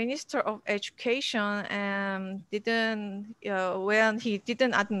a Minister of Education and when he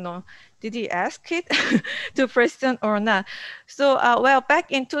didn't, I don't know, did he ask it to President or not? So, well,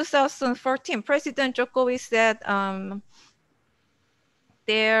 back in 2014, President Jokowi said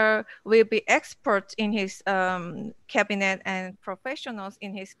there will be experts in his cabinet and professionals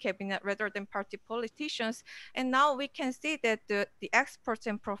in his cabinet rather than party politicians. And now we can see that the experts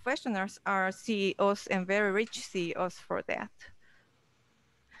and professionals are CEOs and very rich CEOs for that.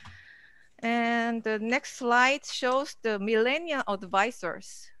 And the next slide shows the millennial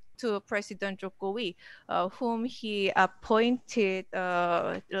advisors to President Jokowi, whom he appointed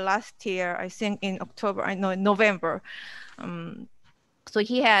last year, I think in November. So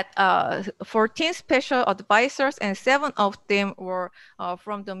he had 14 special advisors, and 7 of them were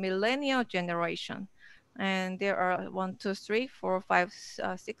from the millennial generation. And there are 1, 2, 3, 4, 5,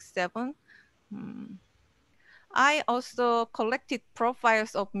 6, 7. I also collected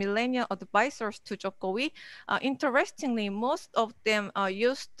profiles of millennial advisors to Jokowi. Interestingly, most of them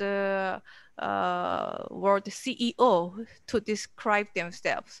used the word CEO to describe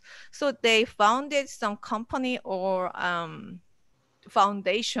themselves. So they founded some company or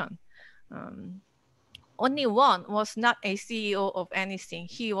foundation. Only one was not a CEO of anything.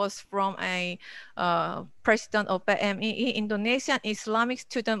 He was from a president of PMII, Indonesian Islamic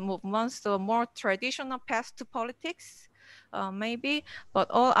Student Movement, so more traditional path to politics, maybe.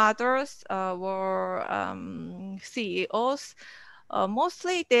 But all others were CEOs.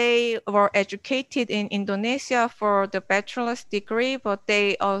 Mostly they were educated in Indonesia for the bachelor's degree, but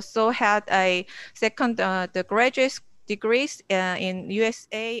they also had a the graduate degrees in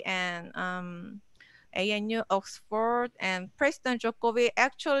USA and ANU, Oxford, and President Jokowi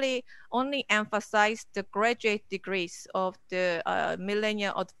actually only emphasized the graduate degrees of the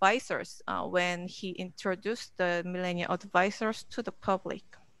millennial advisors when he introduced the millennial advisors to the public.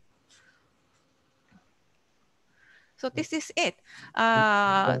 So this is it.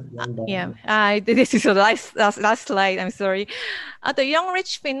 This is the last slide, I'm sorry. The young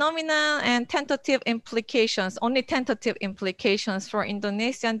rich phenomenon and tentative implications, only tentative implications for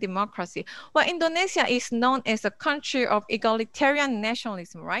Indonesian democracy. Well, Indonesia is known as a country of egalitarian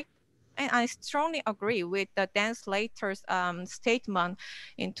nationalism, right? And I strongly agree with the Dan Slater's statement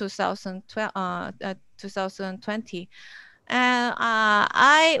in 2020.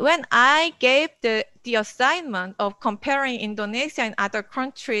 And when I gave the assignment of comparing Indonesia and other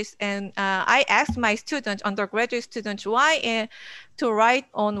countries, and I asked my students, undergraduate students, to write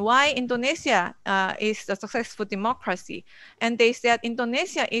on why Indonesia is a successful democracy. And they said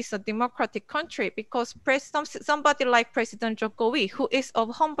Indonesia is a democratic country because somebody like President Jokowi, who is of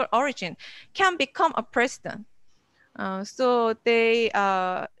humble origin, can become a president. So they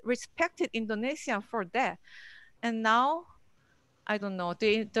respected Indonesia for that. And now, I don't know,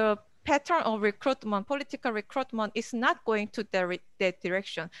 the pattern of recruitment, political recruitment is not going to that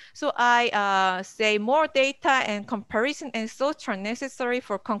direction. So I say more data and comparison and such are necessary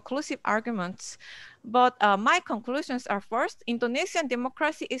for conclusive arguments. But my conclusions are first, Indonesian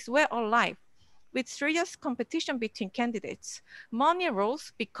democracy is well alive with serious competition between candidates. Money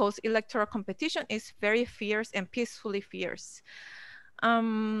rules because electoral competition is very fierce and peacefully fierce.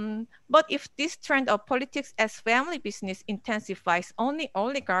 But if this trend of politics as family business intensifies, only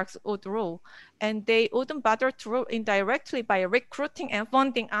oligarchs would rule, and they wouldn't bother to rule indirectly by recruiting and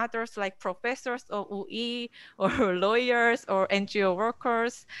funding others like professors of UE or lawyers or NGO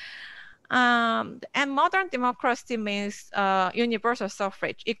workers. And modern democracy means universal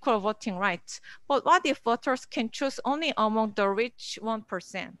suffrage, equal voting rights. But what if voters can choose only among the rich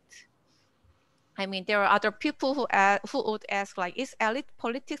 1%? I mean, there are other people who would ask, like, is elite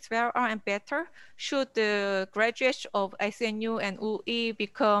politics rarer and better? Should the graduates of SNU and UE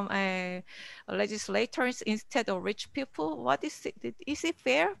become legislators instead of rich people? What is it? Is it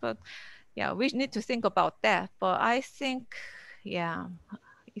fair? But yeah, we need to think about that. But I think, yeah,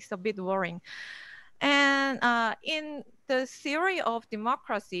 it's a bit worrying. And in the theory of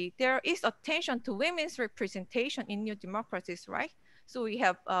democracy, there is attention to women's representation in new democracies, right? So we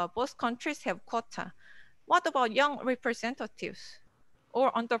have both countries have quota. What about young representatives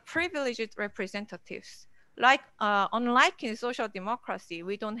or underprivileged representatives? Like unlike in social democracy,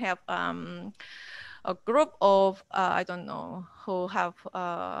 we don't have a group of I don't know who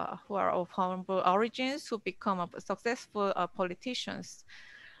are of humble origins who become successful politicians.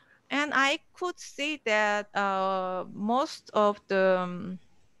 And I could see that most of the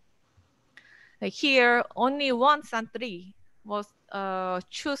here only one Santri was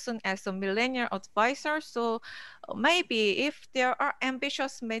chosen as a millennial advisor. So maybe if there are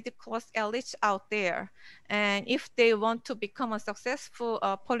ambitious medical elites out there, and if they want to become a successful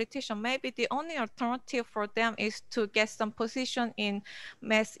politician, maybe the only alternative for them is to get some position in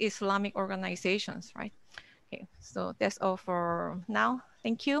mass Islamic organizations, right? Okay, so that's all for now.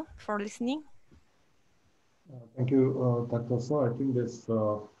 Thank you for listening. Thank you, Dr. Suh. I think this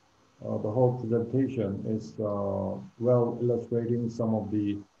the whole presentation is well illustrating some of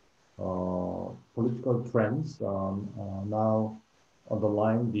the political trends now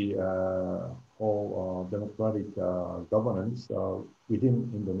underlying the whole democratic governance within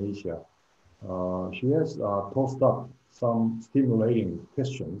Indonesia. She has tossed up some stimulating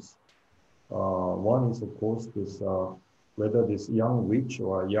questions. One is, of course, this whether this young rich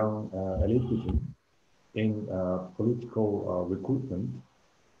or young elitism in political recruitment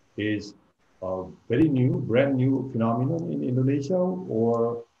is a very new, brand new phenomenon in Indonesia,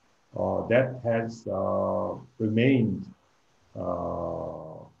 or that has remained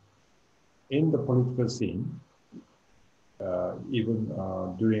in the political scene, even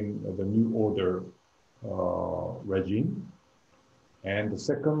during the New Order regime. And the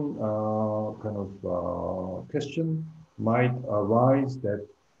second kind of question might arise that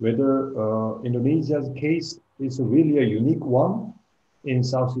whether Indonesia's case is really a unique one in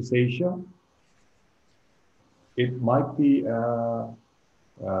Southeast Asia. It might be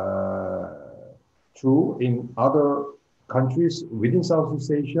true in other countries within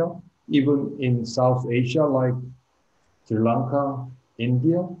Southeast Asia, even in South Asia like Sri Lanka,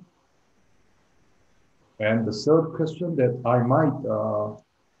 India. And the third question that I might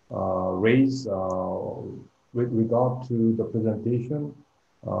raise with regard to the presentation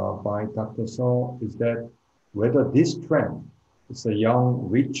by Dr. Suh is that whether this trend is a young,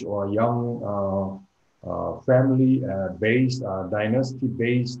 rich or young family-based,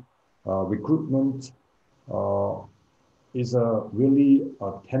 dynasty-based recruitment is really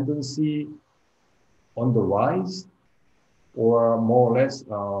a tendency on the rise, or more or less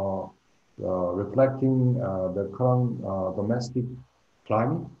reflecting the current domestic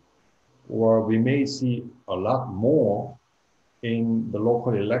climate, or we may see a lot more in the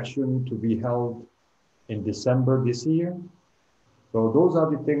local election to be held in December this year. So those are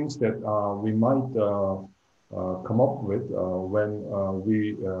the things that we might come up with when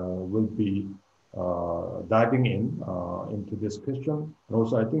we will be diving into this question. And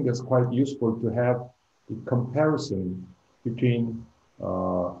also, I think it's quite useful to have a comparison between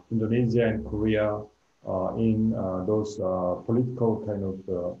Indonesia and Korea in those political kind of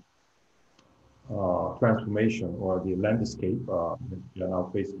transformation or the landscape we are now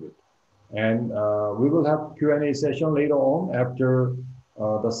faced with. And we will have Q&A session later on after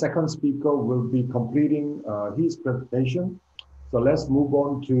the second speaker will be completing his presentation. So let's move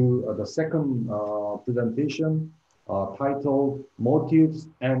on to the second presentation titled Motives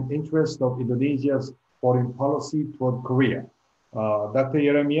and Interests of Indonesia's Foreign Policy Toward Korea. Dr.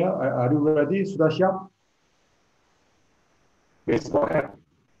 Yeremia, are you ready? Sudah siap? Please go ahead.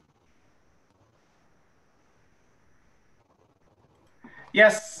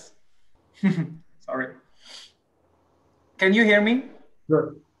 Yes. Sorry. Can you hear me?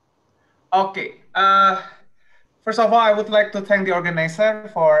 Sure. Okay. First of all, I would like to thank the organizer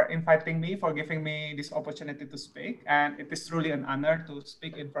for inviting me, for giving me this opportunity to speak. And it is truly an honor to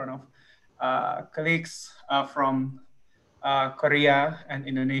speak in front of colleagues from Korea and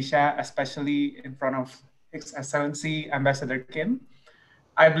Indonesia, especially in front of His Excellency Ambassador Kim.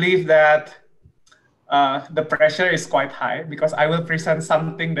 I believe that the pressure is quite high because I will present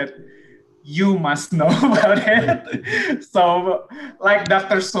something that you must know about it. So, like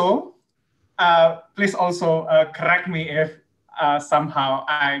Dr. Suh, please also correct me if somehow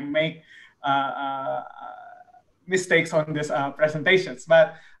I make mistakes on these presentations.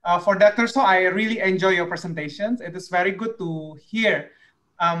 But for Dr. Suh, I really enjoy your presentations. It is very good to hear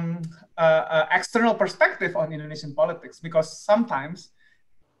external perspective on Indonesian politics because sometimes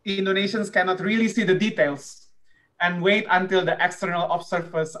Indonesians cannot really see the details and wait until the external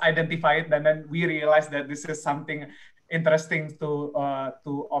observers identify it, and then we realize that this is something interesting to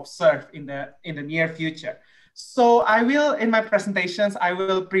observe in the near future. So I will, in my presentations, I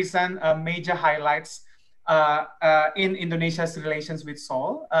will present major highlights in Indonesia's relations with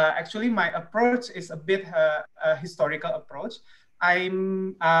Seoul. Actually, my approach is a bit a historical approach.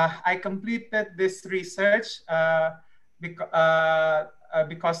 I completed this research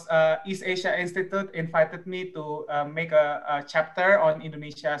because East Asia Institute invited me to make a chapter on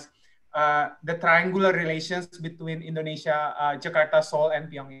Indonesia's the triangular relations between Indonesia, Jakarta, Seoul, and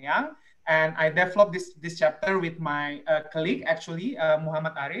Pyongyang. And I developed this chapter with my colleague, actually,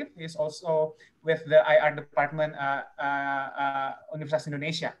 Muhammad Arif. He's also with the IR department, Universitas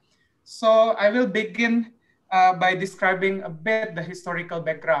Indonesia. So I will begin by describing a bit the historical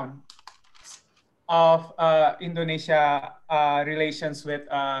background of Indonesia relations with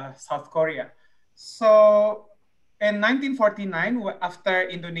South Korea. So in 1949, after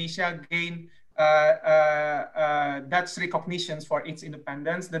Indonesia gained Dutch recognition for its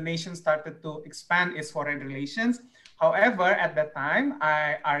independence, the nation started to expand its foreign relations. However, at that time,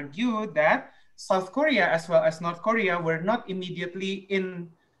 I argued that South Korea as well as North Korea were not immediately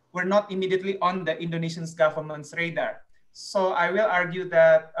on the Indonesian government's radar. So I will argue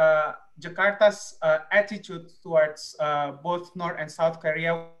that Jakarta's attitude towards both North and South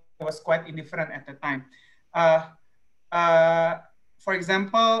Korea was quite indifferent at the time. For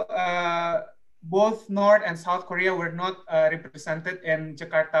example, both North and South Korea were not represented in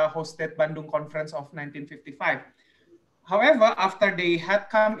Jakarta-hosted Bandung Conference of 1955. However, after they had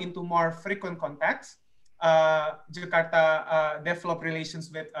come into more frequent contacts, Jakarta developed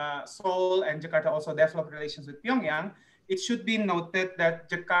relations with Seoul, and Jakarta also developed relations with Pyongyang. It should be noted that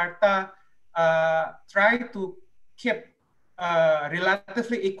Jakarta tried to keep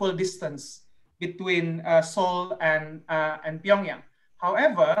relatively equal distance between Seoul and Pyongyang.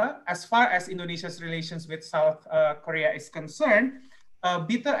 However, as far as Indonesia's relations with South Korea is concerned, a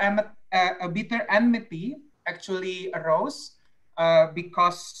bitter enmity actually arose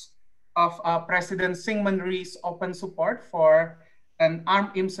because of President Syngman Rhee's open support for an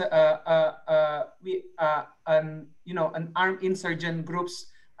armed insurgent group's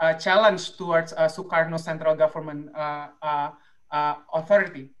challenge towards Sukarno's central government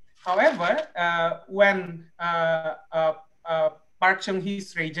authority. However, when Park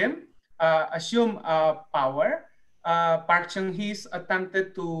Chung-hee's regime assumed power, Park Chung-hee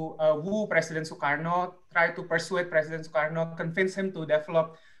attempted to woo President Sukarno, try to persuade President Sukarno, convince him to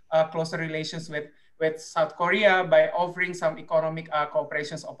develop closer relations with South Korea by offering some economic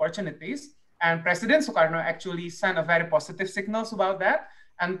cooperation opportunities. And President Sukarno actually sent a very positive signals about that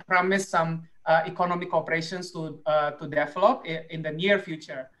and promised some economic cooperations to develop in the near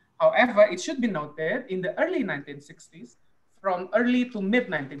future. However, it should be noted in the early 1960s, from early to mid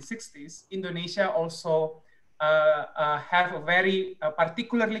 1960s, Indonesia also have a very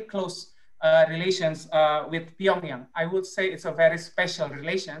particularly close relations with Pyongyang. I would say it's a very special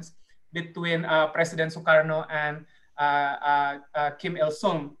relations between President Sukarno and Kim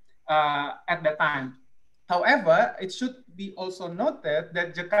Il-sung at that time. However, it should be also noted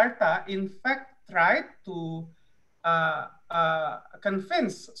that Jakarta, in fact, tried to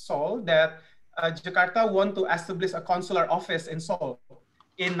convince Seoul that Jakarta want to establish a consular office in Seoul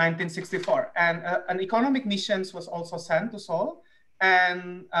in 1964. And an economic mission was also sent to Seoul,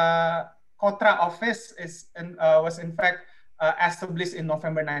 and Kotra office was in fact established in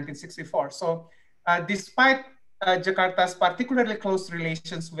November 1964. So despite Jakarta's particularly close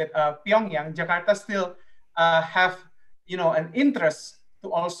relations with Pyongyang, Jakarta still have an interest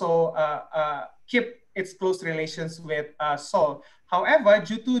to also keep its close relations with Seoul. However,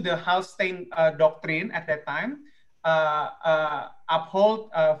 due to the Hallstein doctrine at that time,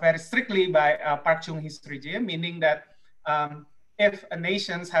 upheld very strictly by Park Chung-hee's regime, meaning that if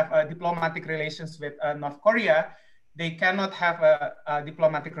nations have diplomatic relations with North Korea, they cannot have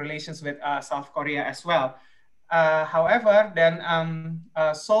diplomatic relations with South Korea as well. However, then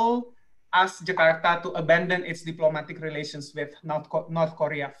Seoul asked Jakarta to abandon its diplomatic relations with North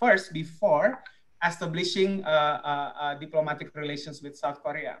Korea first before establishing diplomatic relations with South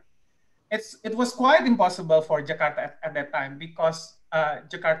Korea. It was quite impossible for Jakarta at that time because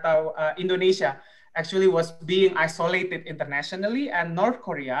Indonesia actually was being isolated internationally, and North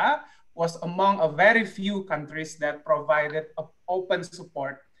Korea was among a very few countries that provided open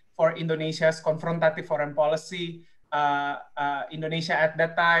support for Indonesia's confrontative foreign policy. Indonesia at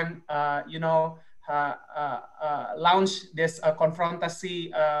that time, launched this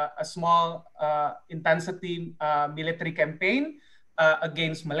confrontacy, a small intensity military campaign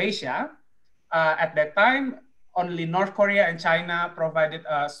against Malaysia. At that time, only North Korea and China provided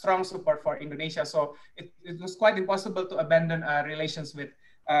strong support for Indonesia. So it was quite impossible to abandon relations with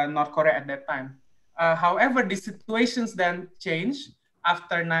North Korea at that time. However, the situations then changed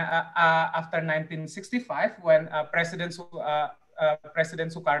after 1965 when President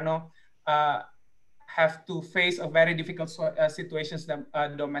Sukarno have to face a very difficult situations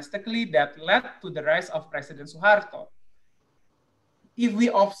domestically that led to the rise of President Suharto. If we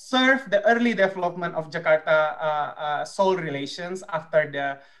observe the early development of Jakarta-Seoul relations after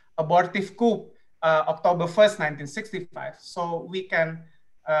the abortive coup, October 1st, 1965, so we can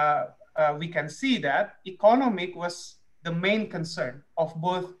see that economic was the main concern of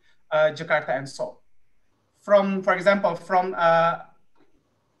both Jakarta and Seoul. For example, from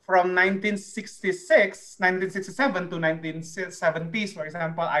 1967 to 1970s, for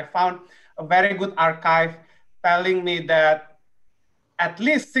example, I found a very good archive telling me that at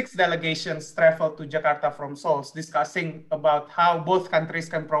least 6 delegations traveled to Jakarta from Seoul, discussing about how both countries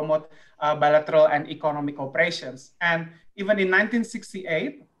can promote bilateral and economic cooperations. And even in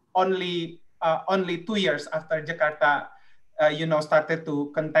 1968, only 2 years after Jakarta, started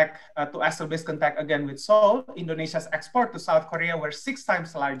to establish contact again with Seoul, Indonesia's export to South Korea were 6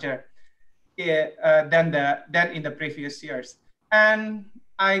 times larger than in the previous years. And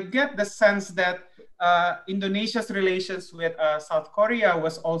I get the sense that Indonesia's relations with South Korea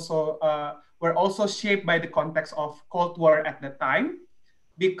were also shaped by the context of Cold War at the time,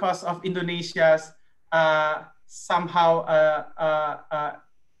 because of Indonesia's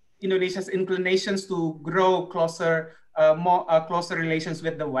Indonesia's inclinations to grow closer relations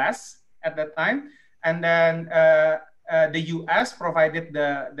with the West at that time, and then the U.S. provided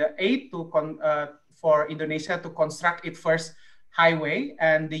the aid for Indonesia to construct its first highway,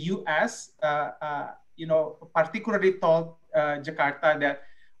 and the U.S. Particularly told Jakarta that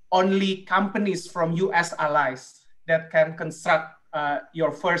only companies from U.S. allies that can construct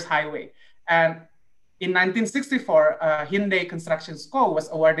your first highway. And in 1964, Hyundai Construction Co. was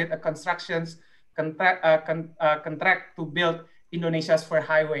awarded a construction contract to build Indonesia's first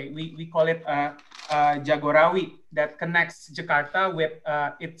highway. We call it Jagorawi, that connects Jakarta with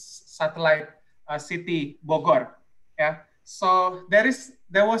its satellite city Bogor. Yeah. So there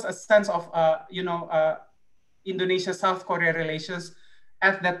was a sense of Indonesia-South Korea relations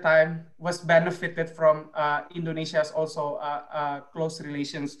at that time was benefited from Indonesia's also close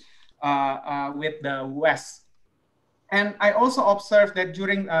relations with the West. And I also observed that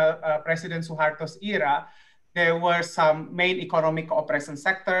during President Suharto's era, there were some main economic cooperation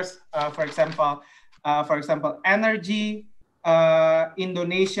sectors. For example, energy.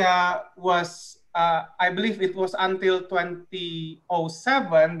 Indonesia was, I believe it was until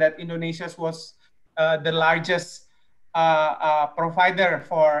 2007 that Indonesia was the largest provider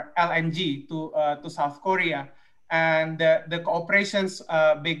for LNG to South Korea. And the cooperations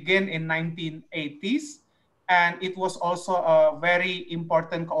began in 1980s. And it was also a very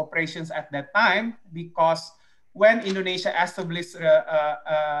important cooperation at that time, because when Indonesia established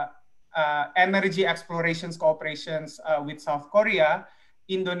energy explorations cooperations with South Korea,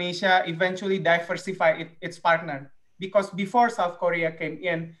 Indonesia eventually diversified its partner. Because before South Korea came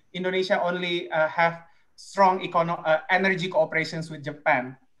in, Indonesia only have strong energy cooperations with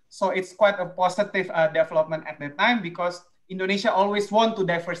Japan. So it's quite a positive development at that time, because Indonesia always want to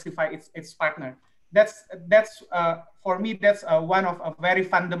diversify its partner. That's for me, that's one of a very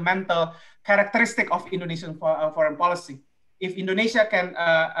fundamental characteristic of Indonesian foreign policy. If Indonesia can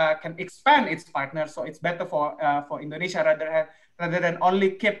expand its partner, so it's better for Indonesia rather than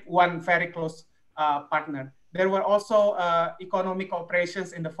only keep one very close partner. There were also economic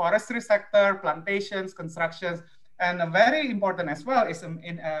cooperations in the forestry sector, plantations, constructions, and very important as well is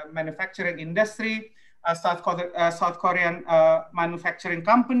in manufacturing industry. South Korean manufacturing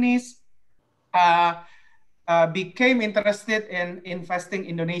companies became interested in investing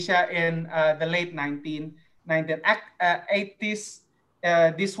Indonesia in the late 1980s.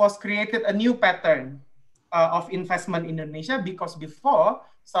 This was created a new pattern of investment in Indonesia, because before,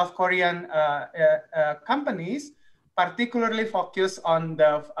 South Korean companies particularly focused on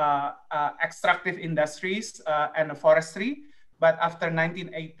the extractive industries and the forestry. But after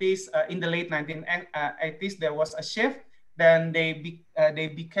 1980s, in the late 1980s, there was a shift. Then they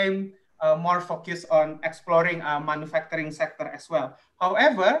became more focused on exploring manufacturing sector as well.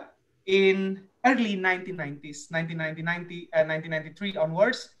 However, in early 1990s, 1993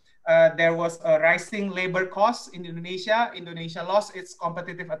 onwards, there was a rising labor cost in Indonesia. Indonesia lost its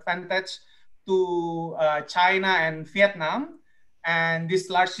competitive advantage to China and Vietnam. And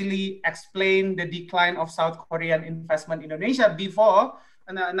this largely explained the decline of South Korean investment in Indonesia before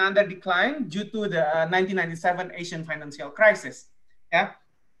another decline due to the 1997 Asian financial crisis. Yeah.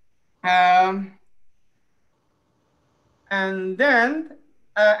 And then,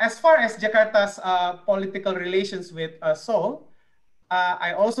 as far as Jakarta's political relations with Seoul,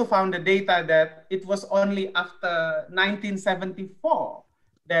 I also found the data that it was only after 1974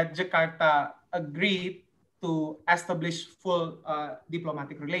 that Jakarta agreed to establish full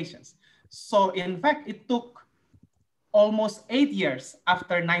diplomatic relations. So in fact, it took almost 8 years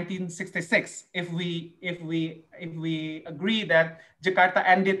after 1966, if we agree that Jakarta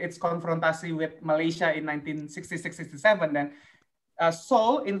ended its confrontation with Malaysia in 1966-67, then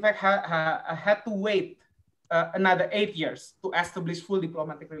Seoul, in fact, had to wait another 8 years to establish full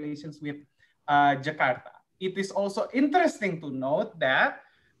diplomatic relations with Jakarta. It is also interesting to note that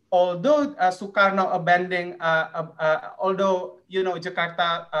although Sukarno abandoning, although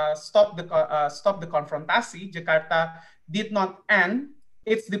Jakarta stopped the confrontation, Jakarta did not end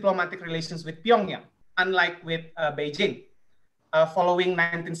its diplomatic relations with Pyongyang, unlike with Beijing. Following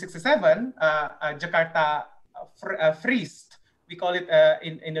 1967, Jakarta freezed. We call it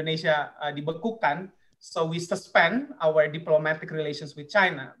in Indonesia dibekukan. So we suspend our diplomatic relations with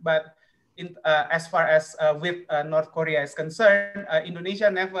China, but as far as with North Korea is concerned, Indonesia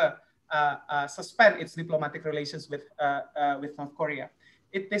never suspend its diplomatic relations with North Korea.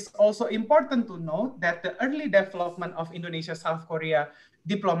 It is also important to note that the early development of Indonesia-South Korea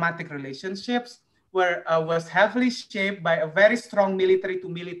diplomatic relationships was heavily shaped by a very strong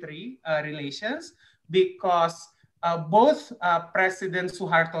military-to-military relations, because both President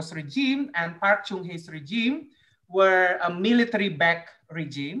Suharto's regime and Park Chung-hee's regime were a military-backed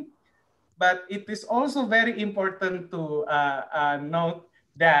regime. But it is also very important to note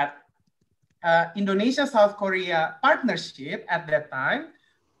that Indonesia-South Korea partnership at that time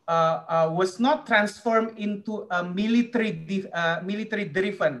was not transformed into a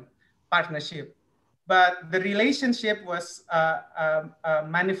military-driven partnership, but the relationship was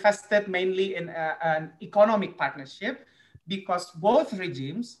manifested mainly in an economic partnership, because both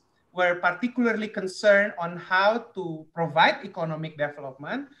regimes were particularly concerned on how to provide economic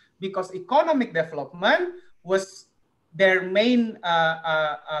development, because economic development was their main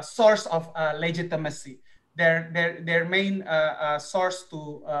source of legitimacy, their main source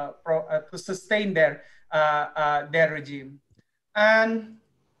to sustain their regime. And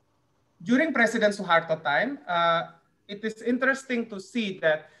during President Suharto time, it is interesting to see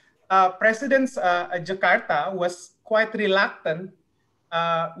that President Jakarta was quite reluctant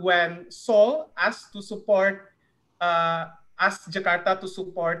when Seoul asked Jakarta to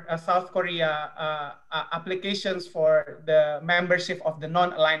support South Korea applications for the membership of the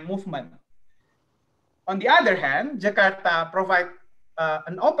non-aligned movement. On the other hand, Jakarta provided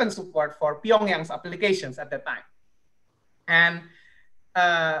an open support for Pyongyang's applications at the time. And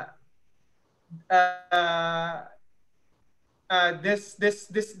this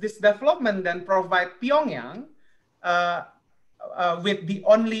development then provide Pyongyang with the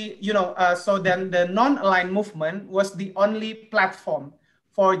only, so then the non-aligned movement was the only platform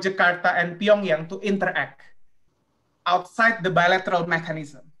for Jakarta and Pyongyang to interact outside the bilateral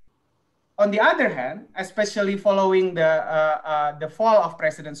mechanism. On the other hand, especially following the fall of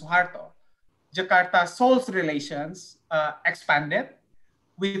President Suharto, Jakarta-Seoul's relations expanded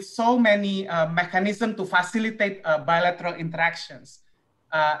with so many mechanisms to facilitate bilateral interactions.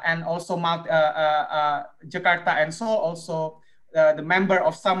 And also Jakarta and Seoul also the member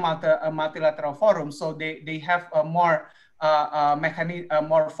of some multilateral forums, so they have more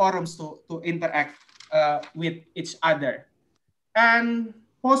more forums to interact with each other. And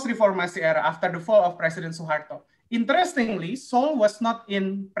post-reformasi era, after the fall of President Suharto, interestingly, Seoul was not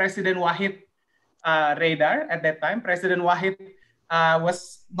in President Wahid radar at that time. President Wahid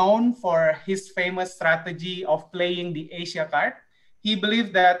was known for his famous strategy of playing the Asia card. He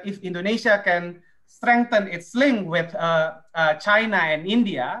believed that if Indonesia can strengthen its link with China and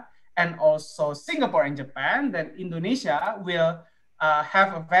India, and also Singapore and Japan, then Indonesia will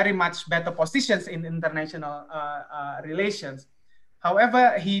have a very much better positions in international relations.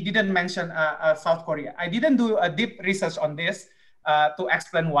 However, he didn't mention South Korea. I didn't do a deep research on this to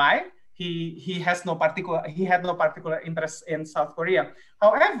explain why. He had no particular interest in South Korea.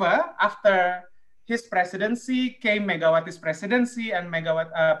 However, after his presidency came Megawati's presidency, and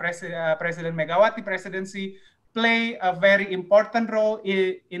President Megawati presidency play a very important role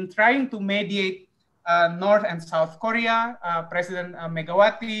in trying to mediate North and South Korea. President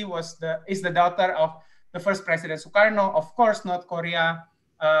Megawati is the daughter of the first President Sukarno. Of course, North Korea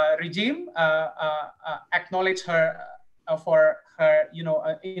regime acknowledged her for her,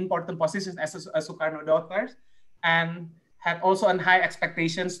 important positions as a Sukarno daughter, and had also high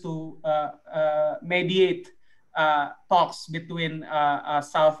expectations to mediate talks between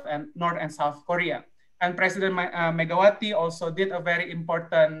North and South Korea. And President Megawati also did a very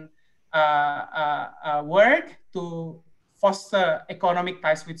important work to foster economic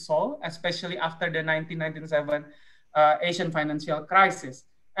ties with Seoul, especially after the 1997 Asian financial crisis.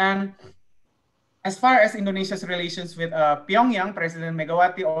 And as far as Indonesia's relations with Pyongyang, President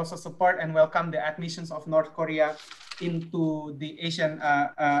Megawati also support and welcome the admissions of North Korea into the Asian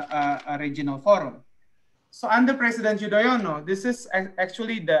Regional Forum. So under President Yudhoyono, this is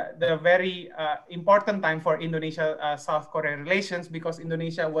actually the very important time for Indonesia-South Korea relations, because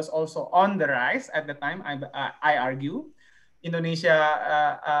Indonesia was also on the rise at the time, I argue.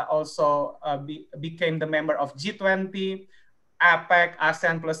 Indonesia also became the member of G20, APEC,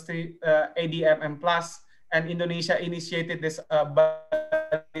 ASEAN plus ADMM plus, and Indonesia initiated this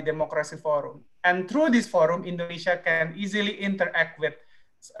Bali Democracy Forum. And through this forum, Indonesia can easily interact with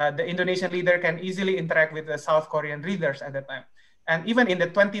the Indonesian leader can easily interact with the South Korean leaders at the time. And even in the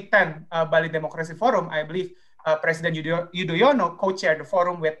 2010 Bali Democracy Forum, I believe President Yudhoyono co-chaired the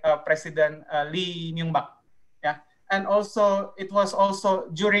forum with President Lee Myung-bak. Yeah, and also it was also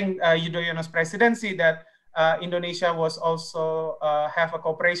during Yudhoyono's presidency that Indonesia was also have a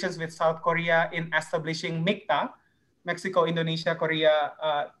cooperations with South Korea in establishing MIKTA, Mexico, Indonesia, Korea,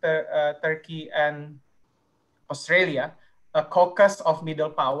 Turkey, and Australia, a caucus of middle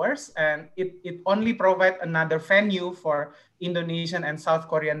powers, and it only provides another venue for Indonesian and South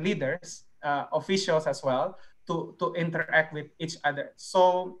Korean leaders, officials as well, to interact with each other.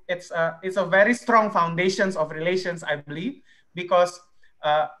 So it's a very strong foundations of relations, I believe, because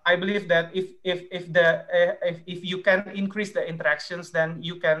I believe that if you can increase the interactions, then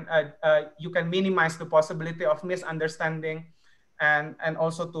you can minimize the possibility of misunderstanding, and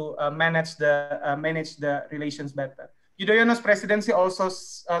also to manage the relations better. Yudhoyono's presidency also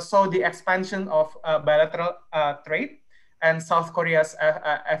saw the expansion of bilateral trade and South Korea's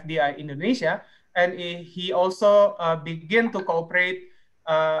FDI Indonesia, and he also began to cooperate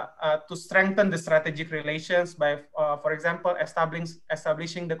to strengthen the strategic relations by, for example,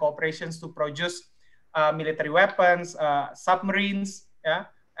 establishing the cooperations to produce military weapons, submarines, yeah,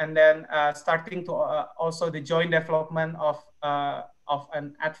 and then starting to also the joint development of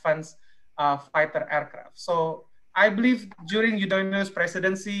an advanced fighter aircraft. So I believe during Yudhoyono's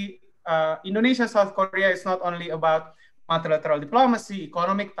presidency, Indonesia-South Korea is not only about multilateral diplomacy,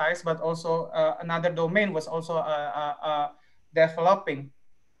 economic ties, but also another domain was also developing.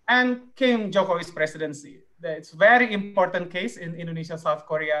 And came Jokowi's presidency. It's a very important case in Indonesia-South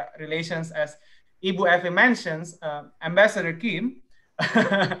Korea relations, as Ibu Evi mentions. Ambassador Kim,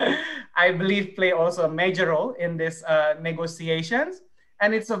 I believe, play also a major role in these negotiations.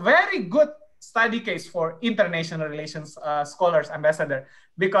 And it's a very good study case for international relations scholars, Ambassador,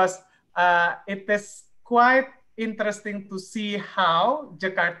 because it interesting to see how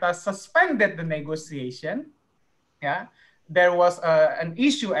Jakarta suspended the negotiation. Yeah, there was an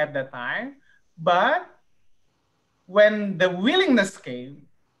issue at the time, but when the willingness came,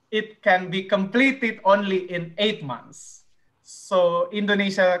 it can be completed only in 8 months. So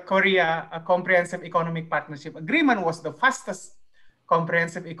Indonesia-Korea Comprehensive Economic Partnership Agreement was the fastest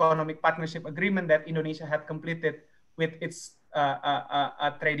comprehensive economic partnership agreement that Indonesia had completed with its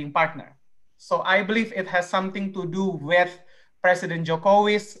trading partner. So I believe it has something to do with President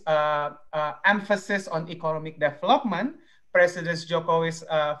Jokowi's emphasis on economic development, President Jokowi's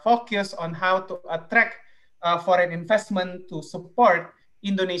focus on how to attract foreign investment to support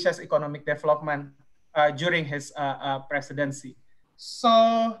Indonesia's economic development during his presidency.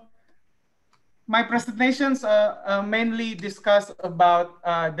 So my presentations mainly discuss about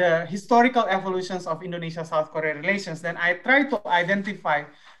the historical evolutions of Indonesia-South Korea relations. Then I try to identify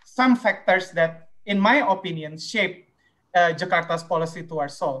some factors that, in my opinion, shape Jakarta's policy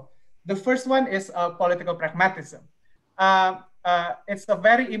towards Seoul. The first one is political pragmatism. It's a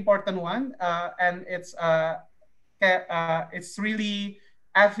very important one, and it's really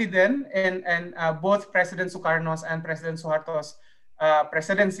evident in both President Sukarno's and President Suharto's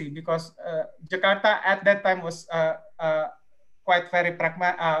presidency, because Jakarta at that time was quite very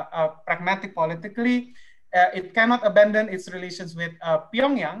pragmatic politically. It cannot abandon its relations with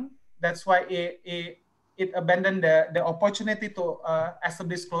Pyongyang. That's why it abandoned the opportunity to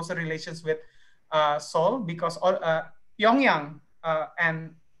establish closer relations with Seoul, because Pyongyang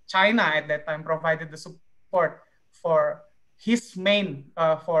and China at that time provided the support for his main,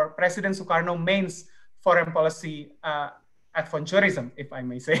 for President Sukarno main's foreign policy adventurism, if I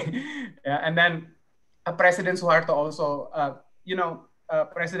may say. Yeah, and then President Suharto also,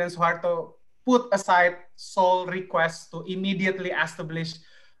 President Suharto put aside Seoul requests to immediately establish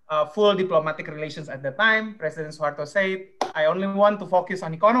full diplomatic relations at the time. President Suharto said, I only want to focus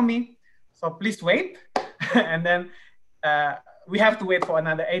on economy, so please wait. And then we have to wait for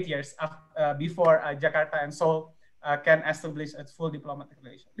another 8 years before Jakarta and Seoul can establish a full diplomatic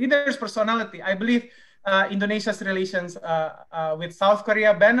relation. Leaders' personality. I believe Indonesia's relations with South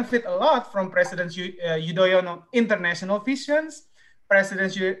Korea benefit a lot from President Yudhoyono's international visions.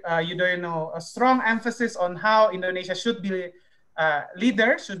 President Yudhoyono a strong emphasis on how Indonesia should be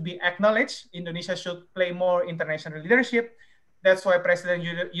leader, should be acknowledged. Indonesia should play more international leadership. That's why President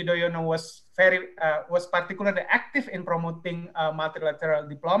Yudhoyono was particularly active in promoting multilateral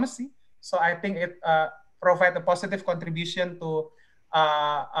diplomacy. So I think it provides a positive contribution to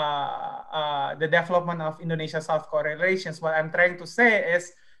the development of Indonesia-South Korea relations. What I'm trying to say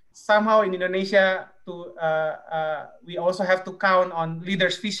is somehow in Indonesia, we also have to count on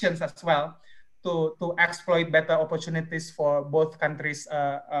leaders' visions as well to exploit better opportunities for both countries'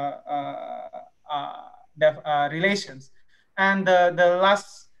 relations. And the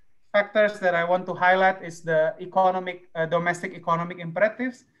last factors that I want to highlight is the domestic economic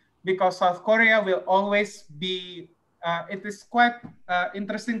imperatives, because South Korea will always be, it is quite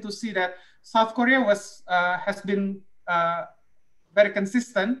interesting to see that South Korea has been very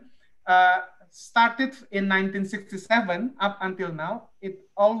consistent. Started in 1967 up until now, it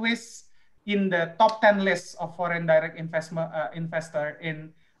always in the top 10 lists of foreign direct investor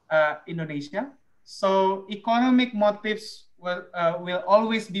in Indonesia. So economic motives will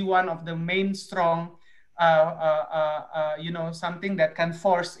always be one of the main strong, something that can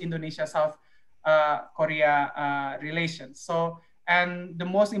force Indonesia-South Korea relations. So, and the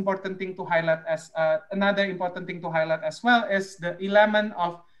most important thing to highlight as another important thing to highlight as well is the element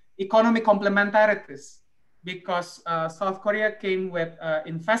of economic complementarities, because South Korea came with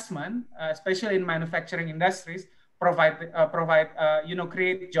investment, especially in manufacturing industries,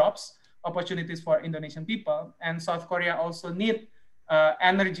 create jobs, opportunities for Indonesian people, and South Korea also need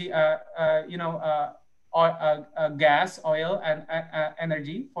energy, gas, oil, and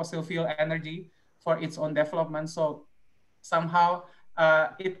energy, fossil fuel energy for its own development. So somehow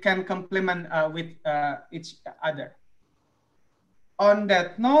it can complement with each other. On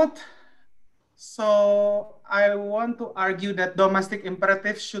that note, so I want to argue that domestic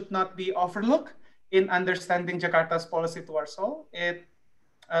imperatives should not be overlooked in understanding Jakarta's policy towards Seoul. It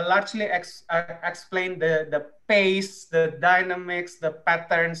largely explain the pace, the dynamics, the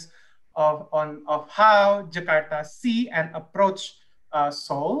patterns of how Jakarta see and approach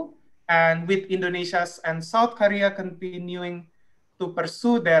Seoul. And with Indonesia's and South Korea continuing to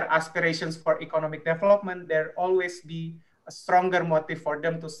pursue their aspirations for economic development, there always be a stronger motive for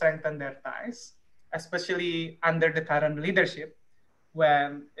them to strengthen their ties, especially under the current leadership,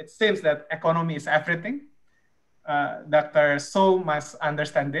 when it seems that economy is everything. Dr. Suh must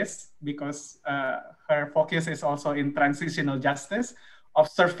understand this because her focus is also in transitional justice,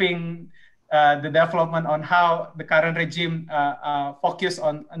 observing the development on how the current regime focus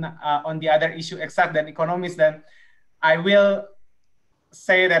on the other issue except than economics. Then I will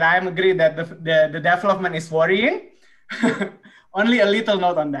say that I am agree that the development is worrying. Only a little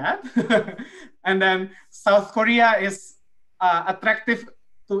note on that. And then South Korea is attractive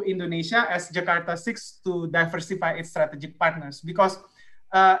to Indonesia as Jakarta seeks to diversify its strategic partners, because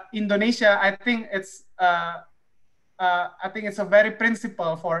Indonesia, I think it's a very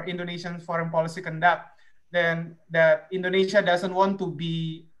principle for Indonesian foreign policy conduct, then that Indonesia doesn't want to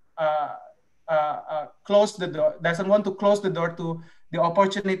be close the door, doesn't want to close the door to the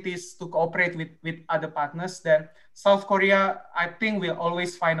opportunities to cooperate with other partners. Then South Korea, I think, will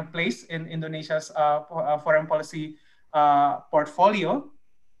always find a place in Indonesia's foreign policy portfolio.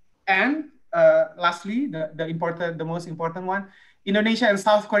 And lastly, the most important one, Indonesia and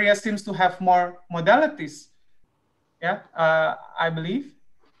South Korea seems to have more modalities. Yeah, I believe.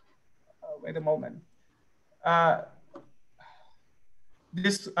 Wait a moment.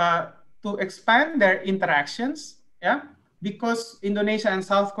 To expand their interactions, yeah, because Indonesia and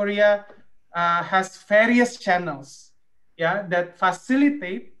South Korea has various channels, yeah, that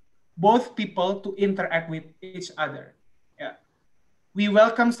facilitate both people to interact with each other. Yeah, we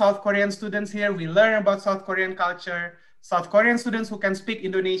welcome South Korean students here. We learn about South Korean culture. South Korean students who can speak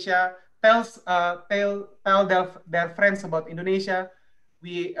Indonesia tell their friends about Indonesia.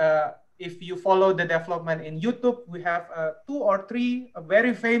 We if you follow the development in YouTube, we have 2 or 3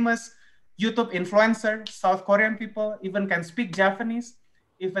 very famous YouTube influencer, South Korean people, even can speak Japanese,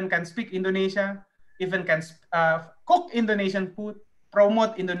 even can speak Indonesia, even can cook Indonesian food,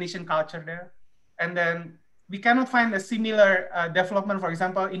 promote Indonesian culture there. And then we cannot find a similar development, for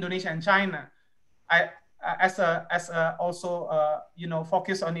example, Indonesia and China.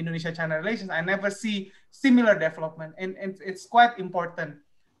 Focus on Indonesia-China relations, I never see similar development, and it's quite important.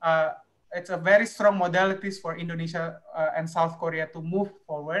 It's a very strong modalities for Indonesia and South Korea to move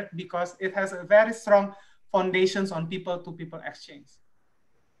forward because it has a very strong foundations on people-to-people exchange.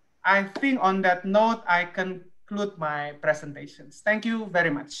 I think on that note, I conclude my presentations. Thank you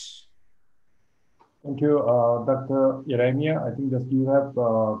very much. Thank you, Dr. Yeremia. I think that you have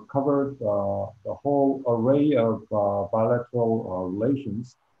covered the whole array of bilateral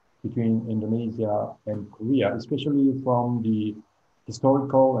relations between Indonesia and Korea, especially from the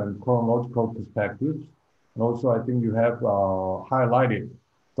historical and chronological perspectives. And also, I think you have highlighted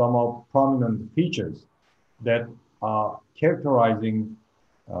some of prominent features that are characterizing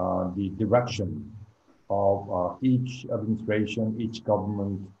the direction of each administration, each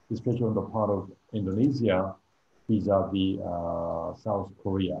government, especially on the part of Indonesia vis-a-vis South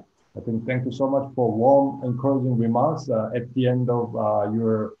Korea. I think thank you so much for warm, encouraging remarks at the end of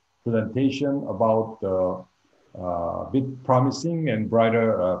your presentation about the bit promising and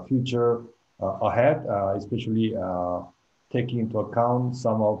brighter future ahead, especially taking into account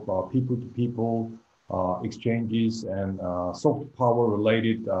some of people-to-people exchanges and soft power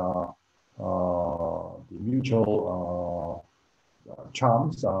related the mutual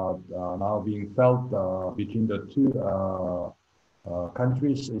charms now being felt between the two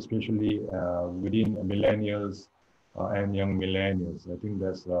countries, especially within millennials and young millennials. I think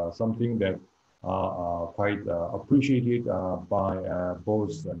that's something that quite appreciated by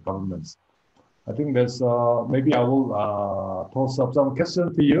both governments. I think that's maybe I will toss up some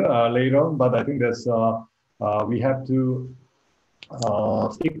questions to you later on, but I think that's we have to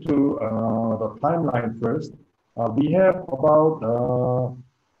stick to the timeline first. We have about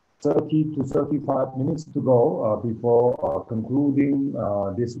 30 to 35 minutes to go before concluding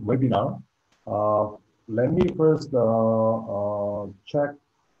this webinar. Let me first check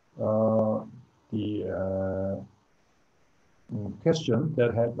the question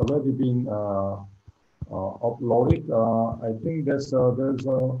that had already been uploaded. I think there's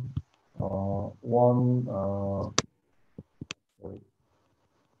one.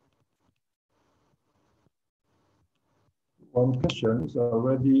 One question is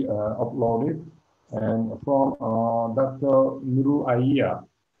already uploaded, and from Dr. Nuru Aya.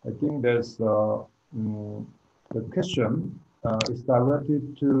 I think there's the question is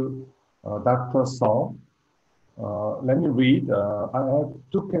directed to Dr. Suh. Let me read. I have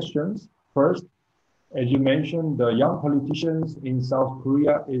 2 questions. First, as you mentioned, the young politicians in South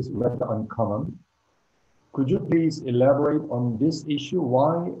Korea is rather uncommon. Could you please elaborate on this issue,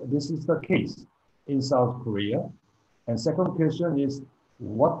 why this is the case in South Korea? And second question is,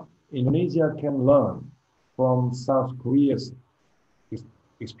 what Indonesia can learn from South Korea's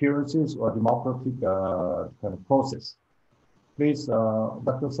experiences or democratic kind of process. Please,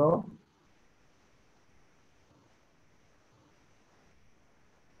 Dr. Suh.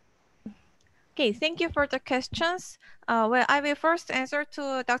 Okay, thank you for the questions. Well, I will first answer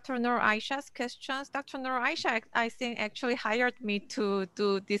to Dr. Nur Aisha's questions. Dr. Nur Aisha, I think, actually hired me to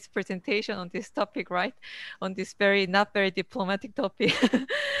do this presentation on this topic, right? On this not very diplomatic topic.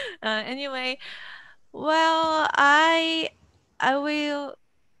 Anyway, well, I will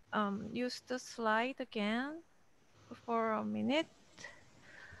use the slide again for a minute.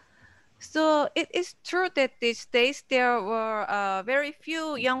 So it is true that these days there were very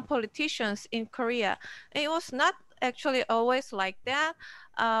few young politicians in Korea. It was not actually always like that.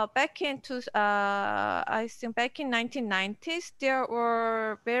 Back into I think back in 1990s, there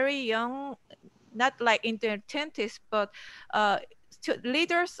were very young, not like in their 20s, but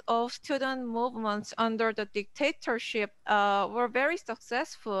leaders of student movements under the dictatorship were very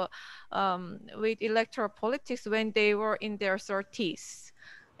successful with electoral politics when they were in their 30s.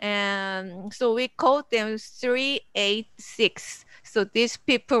 And so we called them 386. So these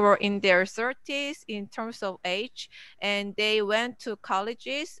people were in their 30s in terms of age, and they went to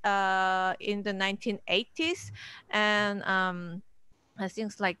colleges in the 1980s, and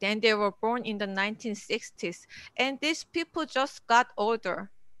things like that. And they were born in the 1960s. And these people just got older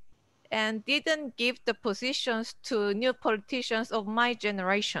and didn't give the positions to new politicians of my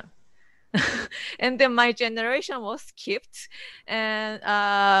generation. And then my generation was skipped. And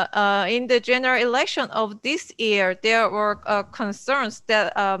in the general election of this year, there were concerns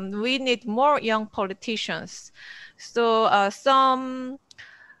that we need more young politicians. So some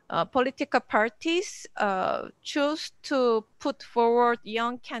political parties choose to put forward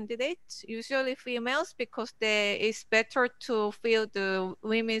young candidates, usually females, because it's better to fill the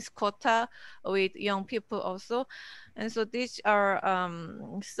women's quota with young people also. And so these are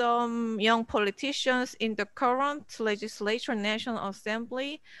some young politicians in the current legislature, National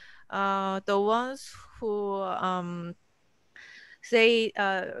Assembly, the ones who say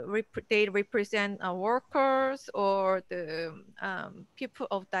they represent workers or the people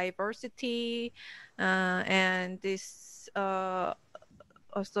of diversity, and this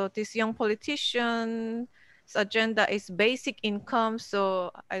also this young politician's agenda is basic income.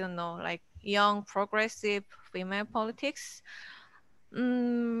 So I don't know, like young progressive female politics.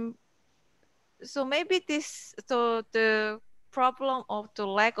 So maybe the problem of the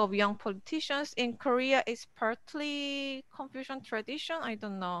lack of young politicians in Korea is partly Confucian tradition, I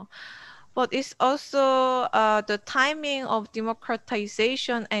don't know. But it's also the timing of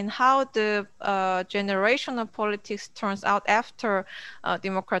democratization and how the generational politics turns out after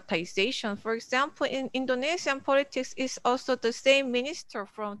democratization. For example, in Indonesian politics is also the same minister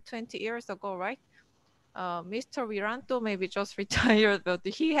from 20 years ago, right? Mr. Wiranto maybe just retired, but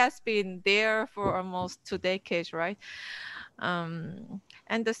he has been there for almost 2 decades, right?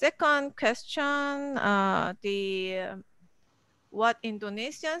 And the second question, what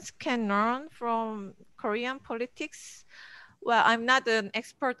Indonesians can learn from Korean politics? Well, I'm not an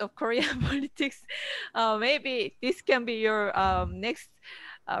expert of Korean politics. Maybe this can be your next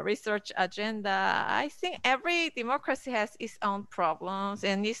research agenda. I think every democracy has its own problems,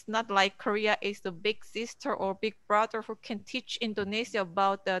 and it's not like Korea is the big sister or big brother who can teach Indonesia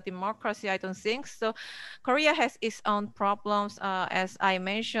about the democracy. I don't think so. Korea has its own problems, as I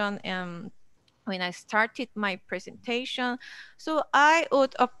mentioned when I started my presentation. So I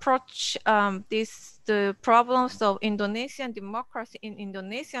would approach the problems of Indonesian democracy in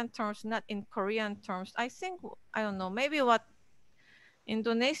Indonesian terms, not in Korean terms. I think, I don't know, maybe what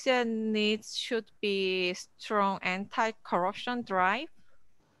Indonesia needs should be strong anti-corruption drive,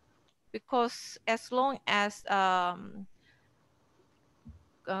 because as long as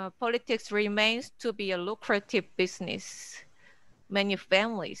politics remains to be a lucrative business, many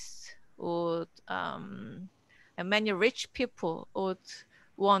families would and many rich people would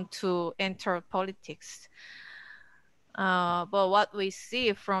want to enter politics. But what we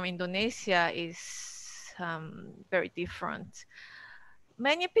see from Indonesia is very different.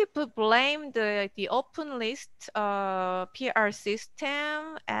 Many people blame the open list PR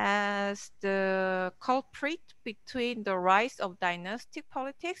system as the culprit between the rise of dynastic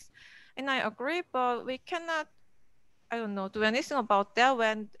politics. And I agree, but we cannot, I don't know, do anything about that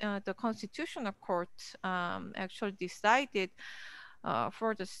when the Constitutional Court actually decided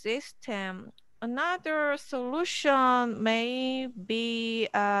for the system. Another solution may be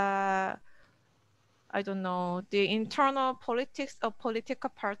I don't know, the internal politics of political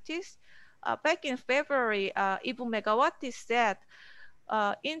parties. Back in February, Ibu Megawati said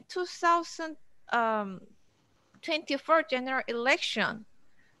in 2024 general election,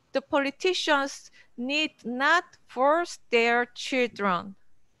 the politicians need not force their children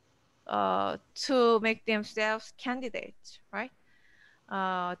to make themselves candidates, right?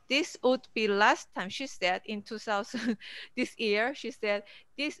 This would be last time, she said, in 2000, this year, she said,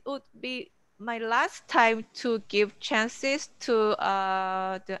 this would be my last time to give chances to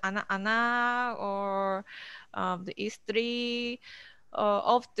the anak-anak or the istri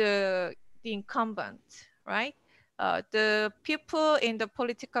of the incumbent, right? The people in the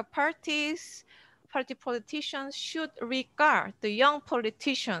political parties, politicians should regard the young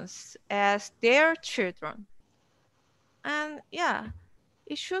politicians as their children. And yeah,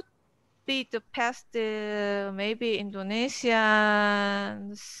 it should be the past. Maybe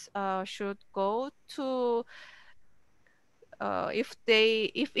Indonesians should go to if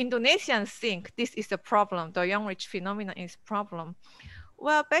Indonesians think this is a problem, the young rich phenomenon is problem.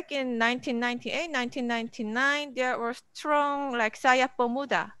 Well, back in 1998, 1999, there were strong like sayap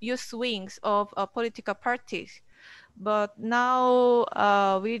pemuda, youth wings of political parties. But now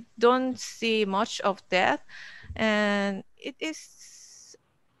we don't see much of that. And it is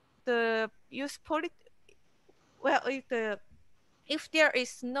the youth well, if there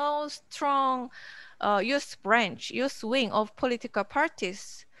is no strong youth branch, youth wing of political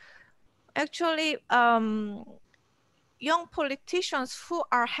parties, actually young politicians who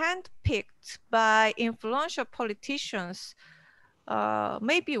are handpicked by influential politicians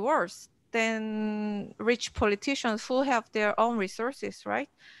may be worse than rich politicians who have their own resources, right?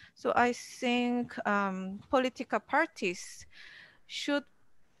 So I think political parties should,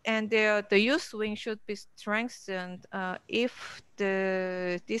 and the youth wing should be strengthened if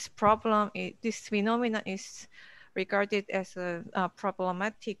this phenomenon is regarded as a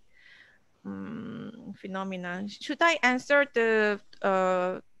problematic phenomenon. Should I answer the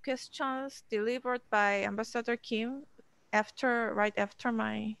questions delivered by Ambassador Kim right after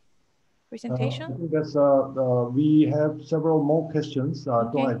my presentation? I think that's we have several more questions. So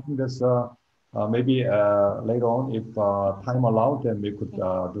I think that's maybe later on, if time allows, then we could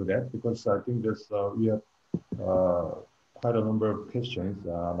do that, because I think there's we have quite a number of questions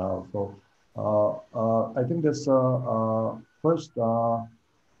now. So I think there's first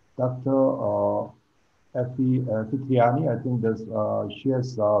Dr. Fitriani. I think there's she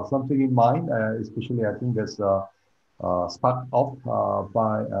has something in mind, especially I think there's sparked off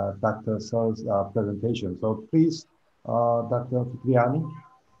by Dr. Suh's presentation. So please, Dr. Fitriani.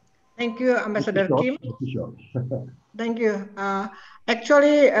 Thank you, Ambassador Kim. Sure. Thank you.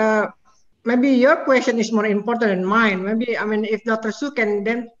 Actually, maybe your question is more important than mine. Maybe, I mean, if Dr. Suh can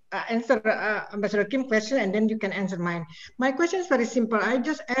then answer Ambassador Kim's question, and then you can answer mine. My question is very simple. I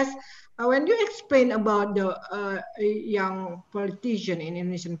just asked, when you explain about the young politician in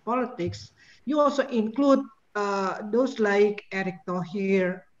Indonesian politics, you also include those like Erick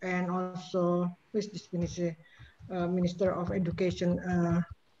Thohir, and also, who is this minister? Minister of Education.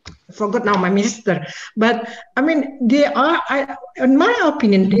 Forgot now my minister, but I mean, they are, in my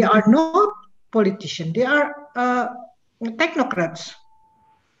opinion, they are not politicians. They are technocrats.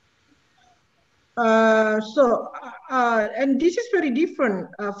 And this is very different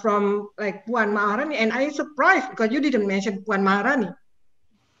from like Puan Maharani, and I'm surprised because you didn't mention Puan Maharani.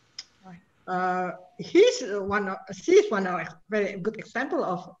 She's one of a very good example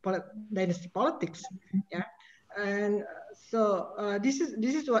of dynasty politics. Yeah, and so this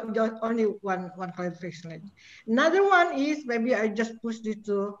is what only one clarification. Another one is, maybe I just pushed it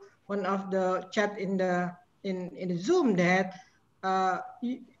to one of the chat in the Zoom, that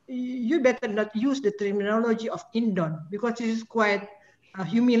you better not use the terminology of Indon, because this is quite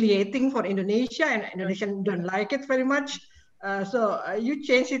humiliating for Indonesia, and Indonesians don't like it very much. So you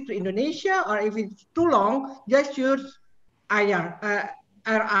change it to Indonesia, or if it's too long, just use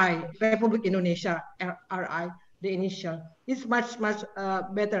RI, Republic Indonesia, RI, the initial. It's much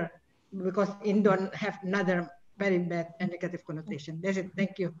better, because Indon have another very bad and negative connotation. That's it.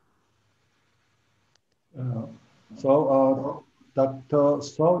 Thank you. So, Dr.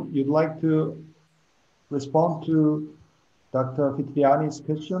 Suh, you'd like to respond to Dr. Fitriani's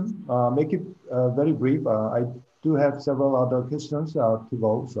question? Make it very brief. I do have several other questions to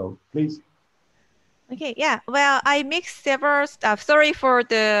go, so please. Okay, yeah. Well, I mixed several stuff. Sorry for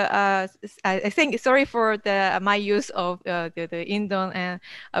the sorry for the my use of the Indon, and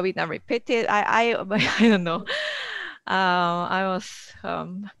we not repeat it. I don't know. I was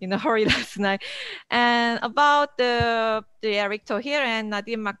in a hurry last night. And about the Erick Thohir and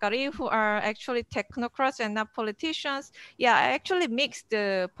Nadiem Makarim, who are actually technocrats and not politicians. Yeah, I actually mixed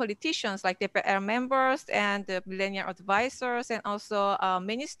the politicians, like the DPR members and the millennial advisors, and also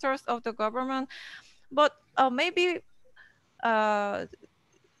ministers of the government. But maybe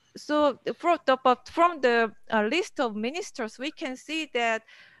so from the list of ministers, we can see that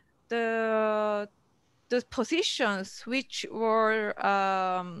the positions which were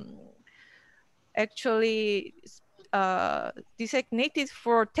actually designated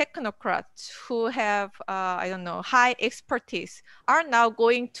for technocrats who have, I don't know, high expertise are now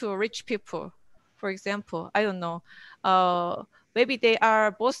going to rich people. For example, I don't know, maybe they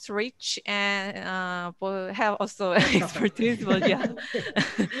are both rich and have also expertise, but yeah.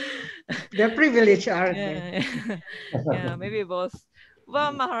 They're privileged, aren't Yeah, they? yeah, maybe both.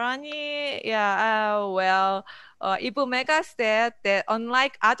 Well, Maharani, yeah, Ibu Mega said that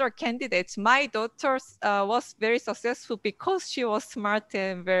unlike other candidates, my daughter was very successful because she was smart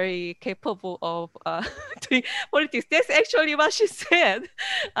and very capable of doing politics. That's actually what she said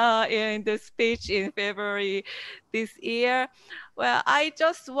in the speech in February this year. Well, I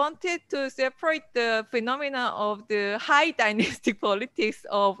just wanted to separate the phenomena of the high dynastic politics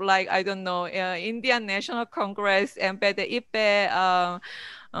of, like, I don't know, Indian National Congress and PDIP,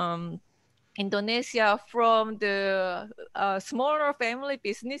 Indonesia, from the smaller family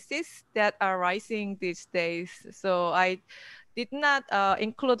businesses that are rising these days. So I did not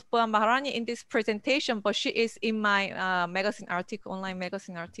include Puan Maharani in this presentation, but she is in my magazine article, online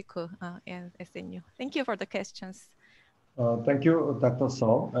magazine article in SNU. Thank you for the questions. Thank you, Dr.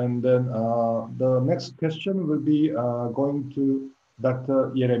 Saul. And then the next question will be going to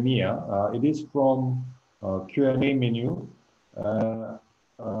Dr. Yeremia. It is from Q&A menu.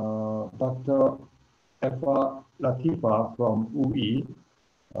 Dr. Eva Latifa from UI,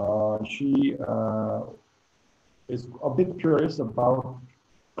 she is a bit curious about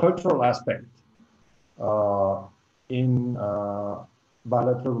cultural aspect in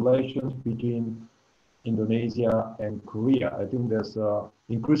bilateral relations between Indonesia and Korea. I think there's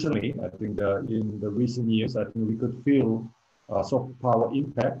increasingly, I think in the recent years, I think we could feel soft power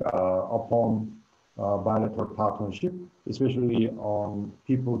impact upon bilateral partnership, especially on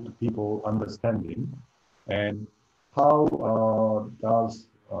people-to-people understanding. And how does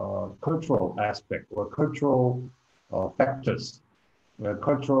cultural aspect or cultural factors,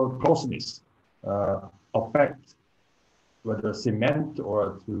 cultural closeness affect whether cement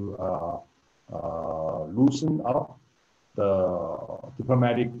or to loosen up the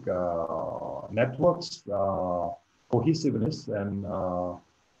diplomatic networks, cohesiveness, and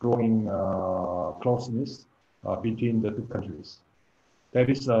growing closeness between the two countries. That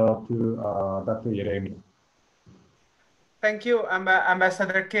is to Dr. Yeremia. Thank you,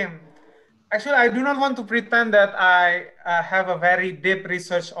 Ambassador Kim. Actually, I do not want to pretend that I have a very deep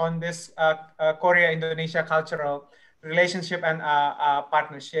research on this Korea-Indonesia cultural relationship and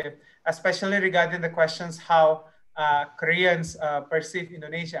partnership, especially regarding the questions how Koreans perceive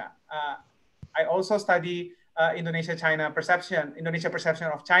Indonesia. I also study Indonesia perception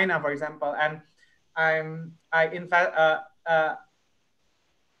of China, for example, and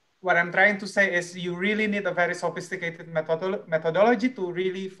what I'm trying to say is you really need a very sophisticated methodology to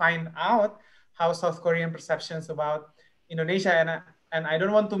really find out how South Korean perceptions about Indonesia, and I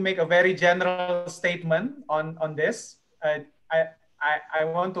don't want to make a very general statement on this. I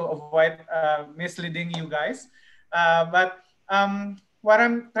want to avoid misleading you guys, but what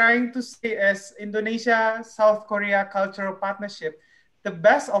I'm trying to say is Indonesia-South Korea cultural partnership, the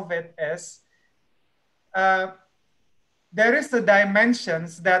best of it is there is the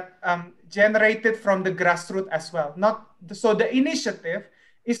dimensions that generated from the grassroots as well. So the initiative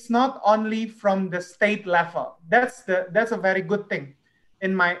is not only from the state level. That's a very good thing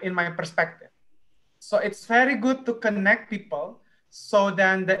in my perspective. So it's very good to connect people, so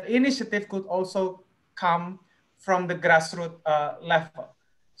then the initiative could also come from the grassroots level.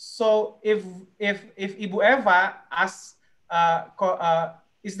 So if Ibu Eva asks,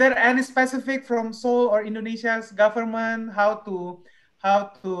 is there any specific from Seoul or Indonesia's government how to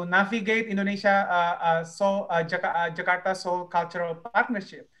navigate Indonesia Jakarta Seoul cultural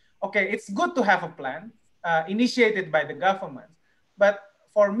partnership? Okay, it's good to have a plan initiated by the government, but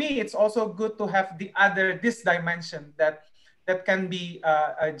for me, it's also good to have this dimension that can be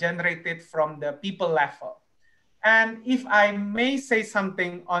generated from the people level. And if I may say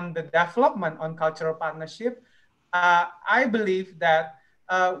something on the development on cultural partnership, I believe that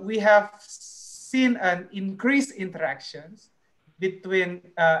we have seen an increased interactions between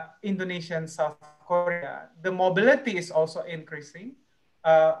Indonesia and South Korea. The mobility is also increasing.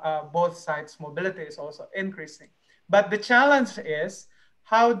 Both sides' mobility is also increasing. But the challenge is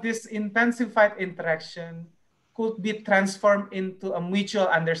how this intensified interaction could be transformed into a mutual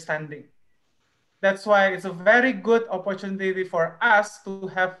understanding. That's why it's a very good opportunity for us to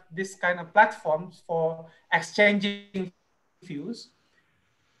have this kind of platforms for exchanging views.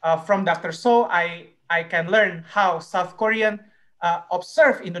 from Dr. Suh, I can learn how South Korean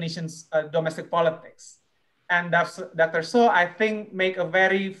observe Indonesians' domestic politics. And Dr. Suh, I think, make a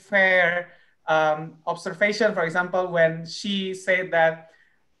very fair observation, for example, when she said that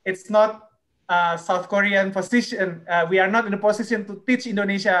it's not South Korean position, we are not in a position to teach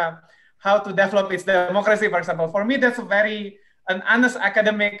Indonesia how to develop its democracy, for example. For me, that's a very an honest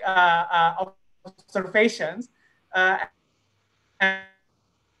academic observations. And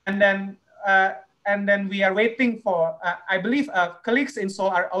then we are waiting for, I believe colleagues in Seoul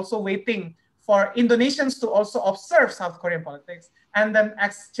are also waiting for Indonesians to also observe South Korean politics and then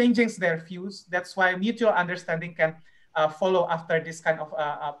exchanging their views. That's why mutual understanding can follow after this kind of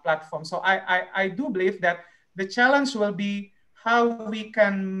platform. So I do believe that the challenge will be how we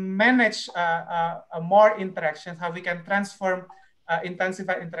can manage more interactions, how we can transform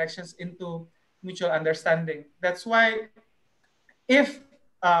intensified interactions into mutual understanding. That's why if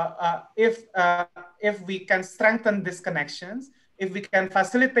we can strengthen these connections, if we can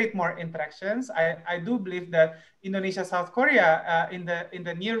facilitate more interactions, I do believe that Indonesia, South Korea in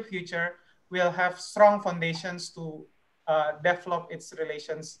the near future will have strong foundations to develop its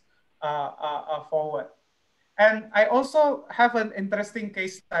relations forward. And I also have an interesting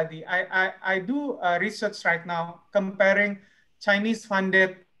case study. I do research right now comparing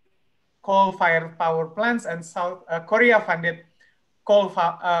Chinese-funded coal-fired power plants and South Korea-funded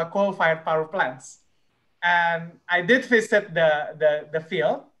coal-fired power plants. And I did visit the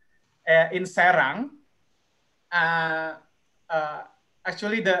field in Serang.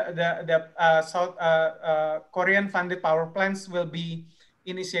 Actually, the South Korean-funded power plants will be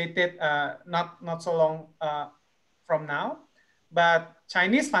initiated not so long from now, but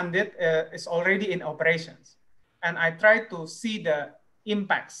Chinese-funded is already in operations. And I try to see the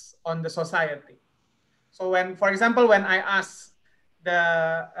impacts on the society. So when, for example, when I ask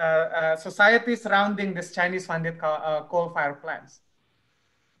the society surrounding this Chinese-funded coal-fired plants,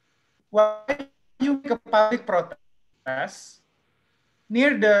 why you make a public protest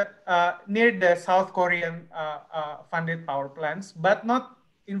near the South Korean funded power plants, but not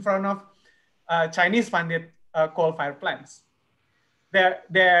in front of Chinese-funded coal-fired plants?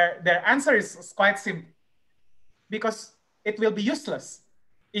 Their answer is quite simple, because it will be useless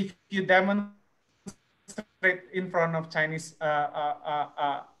if you demonstrate in front of Chinese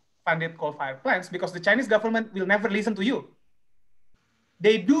funded coal-fired plants, because the Chinese government will never listen to you.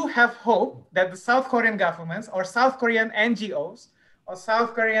 They do have hope that the South Korean governments or South Korean NGOs or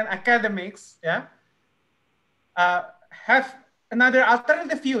South Korean academics, have another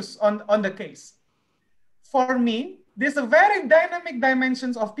alternative views on the case. For me, there's a very dynamic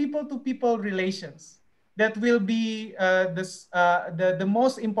dimensions of people-to-people relations that will be the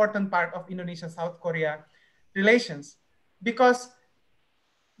most important part of Indonesia-South Korea relations, because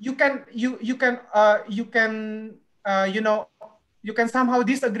you can somehow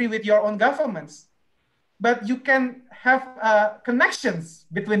disagree with your own governments, but you can have connections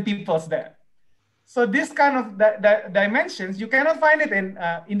between peoples there. So this kind of dimensions, you cannot find it in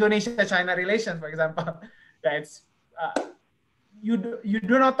Indonesia-China relations, for example. It's you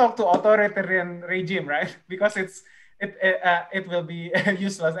do not talk to authoritarian regime, right? Because it will be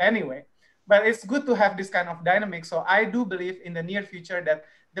useless anyway. But it's good to have this kind of dynamic. So I do believe in the near future that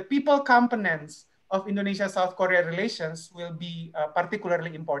the people components of Indonesia-South Korea relations will be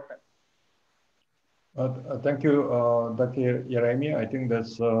particularly important. Thank you, Dr. Yeremia. I think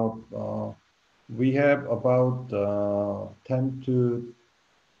that's we have about 10 to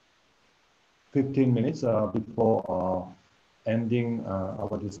 15 minutes before ending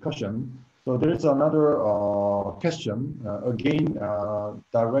our discussion. So there is another question, again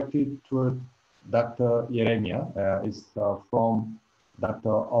directed toward Dr. Yeremia. It's from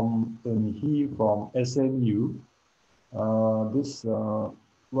Dr. Eun-hee from SNU.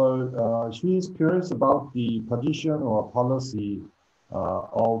 She is curious about the position or policy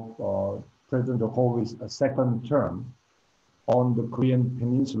of President Jokowi's second term on the Korean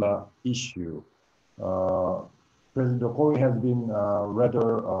Peninsula issue. President Jokowi has been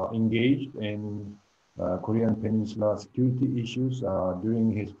rather engaged in Korean Peninsula security issues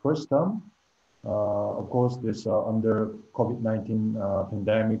during his first term. Of course, this under COVID-19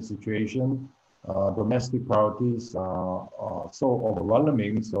 pandemic situation, domestic priorities are so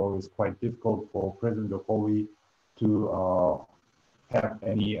overwhelming, so it's quite difficult for President Jokowi to have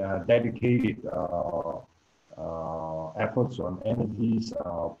any dedicated efforts on energies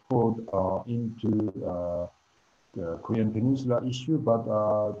put into the Korean Peninsula issue. But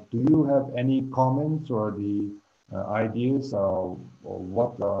do you have any comments or the ideas of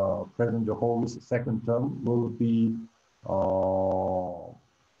what President Jokowi's second term will be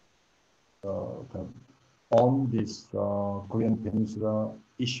on this Korean Peninsula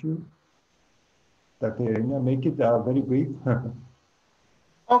issue? Dr. Yeremia, make it very brief.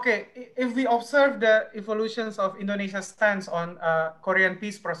 Okay, if we observe the evolutions of Indonesia's stance on Korean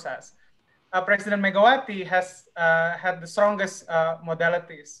peace process, President Megawati has had the strongest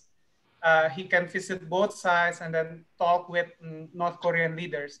modalities. He can visit both sides and then talk with North Korean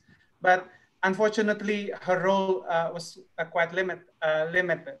leaders. But unfortunately, her role was quite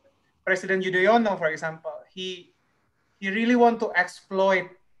limited. President Yudhoyono, for example, he really want to exploit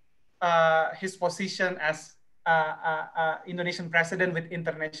his position as Indonesian president with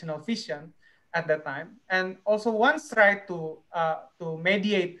international vision at that time, and also once tried to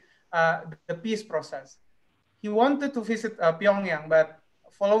mediate the peace process. He wanted to visit Pyongyang, but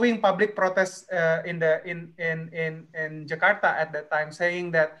following public protests in Jakarta at that time,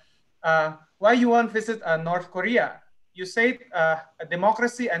 saying that why you want to visit North Korea? You say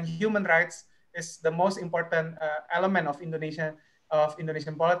democracy and human rights is the most important element of Indonesian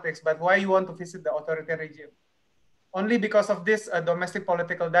politics, but why you want to visit the authoritarian regime? Only because of this domestic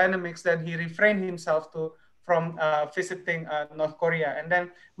political dynamics that he refrained himself from visiting North Korea. And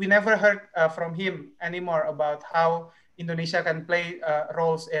then we never heard from him anymore about how Indonesia can play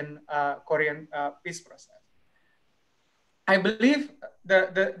roles in Korean peace process. I believe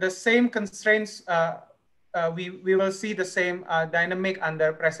the same constraints, we will see the same dynamic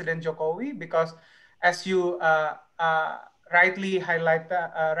under President Jokowi, because as you rightly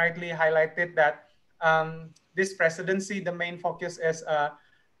highlighted that this presidency, the main focus is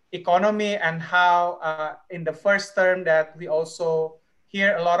economy, and how in the first term that we also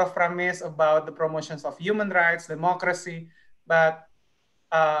hear a lot of promise about the promotions of human rights, democracy, but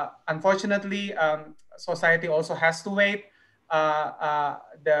unfortunately, society also has to wait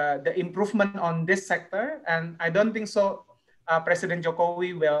the improvement on this sector, and I don't think so. President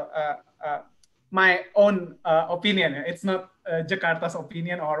Jokowi will. My own opinion. It's not Jakarta's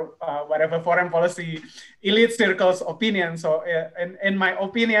opinion or whatever foreign policy elite circles opinion. So in my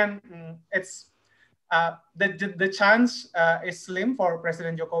opinion, it's the chance is slim for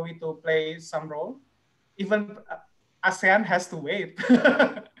President Jokowi to play some role. Even ASEAN has to wait.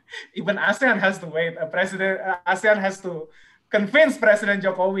 Even ASEAN has to wait. ASEAN has to convince President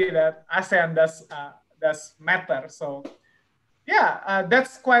Jokowi that ASEAN does matter. So. Yeah,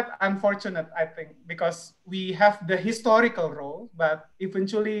 that's quite unfortunate, I think, because we have the historical role, but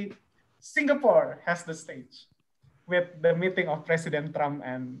eventually Singapore has the stage with the meeting of President Trump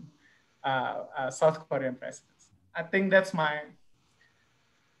and South Korean presidents. I think that's my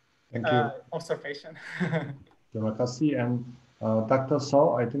observation. Terima kasih. And Dr.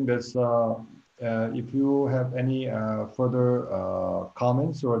 Suh, I think that's, if you have any further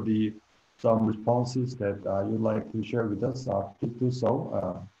comments or some responses that you'd like to share with us, please do so.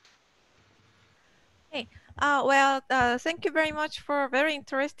 Hey, thank you very much for a very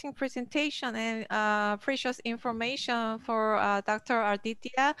interesting presentation and precious information for Dr.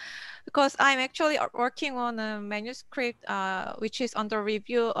 Adhitya, because I'm actually working on a manuscript which is under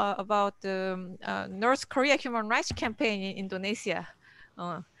review about the North Korea human rights campaign in Indonesia.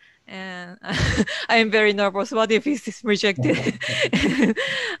 And I am very nervous. What if it is rejected?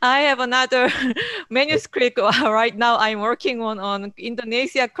 I have another manuscript right now I'm working on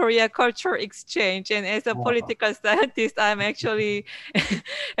Indonesia-Korea culture exchange. And as a political scientist, I'm actually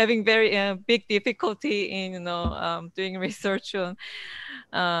having very big difficulty in doing research on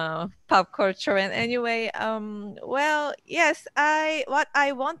pop culture. And anyway, well, yes, what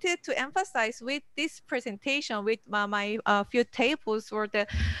I wanted to emphasize with this presentation, with my few tables, were the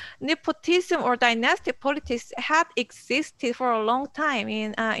nepotism or dynastic politics had existed for a long time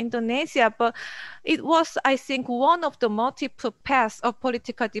in Indonesia, but it was, I think, one of the multiple paths of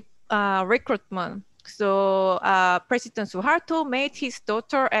political recruitment. So President Suharto made his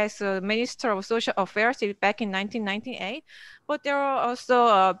daughter as a Minister of Social Affairs back in 1998. But there are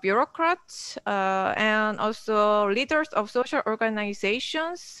also bureaucrats and also leaders of social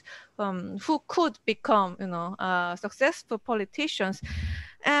organizations who could become, successful politicians.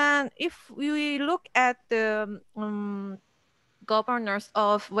 And if we look at the governors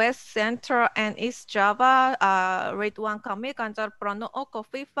of West Central and East Java, Ridwan Kamil, Ganjar Pranowo,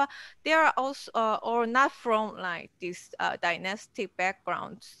 Kofifa, they are also or not from like this dynastic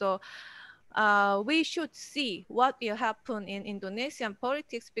background. So we should see what will happen in Indonesian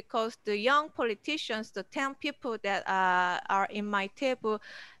politics, because the young politicians, the 10 people that are in my table,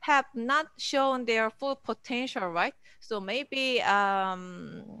 have not shown their full potential, right? So maybe, I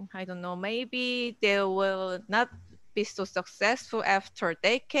don't know, maybe they will not be so successful after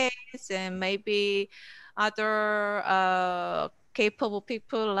decades, and maybe other capable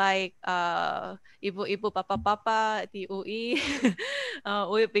people like Ibu Papa, the UI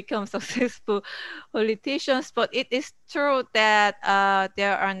will become successful politicians. But it is true that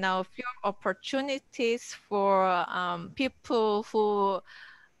there are now few opportunities for people who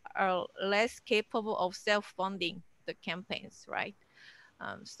are less capable of self-funding the campaigns, right?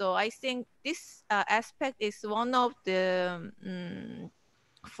 So I think this aspect is one of the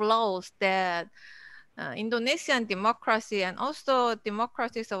flaws that Indonesian democracy and also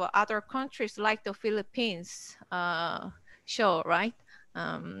democracies of other countries like the Philippines show, right?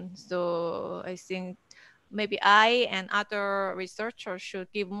 So I think maybe I and other researchers should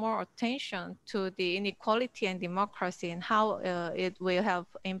give more attention to the inequality and democracy and how it will have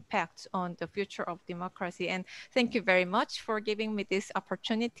impact on the future of democracy. And thank you very much for giving me this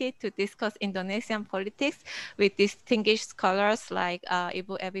opportunity to discuss Indonesian politics with distinguished scholars like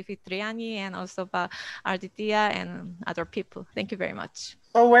Ibu Evi Fitriani and also Adhitya and other people. Thank you very much.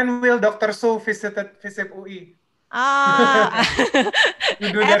 So when will Dr. Suh visit UI?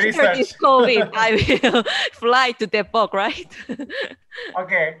 To do the after research. This COVID, I will fly to Depok, right?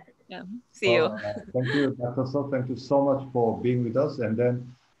 Okay. Yeah. See you. Thank you, Dr. Suh. Thank you so much for being with us. And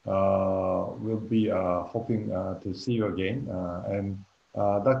then we'll be hoping to see you again. And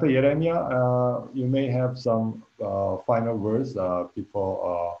Dr. Yeremia, you may have some final words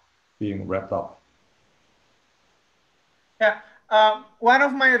before being wrapped up. Yeah. One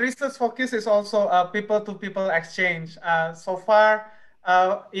of my research focus is also people-to-people exchange. So far,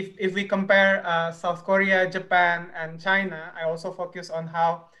 if we compare South Korea, Japan, and China, I also focus on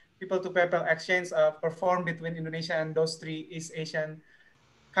how people-to-people exchange perform between Indonesia and those three East Asian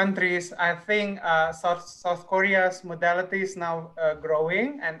countries. I think South Korea's modality is now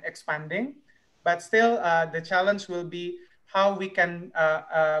growing and expanding, but still the challenge will be how we can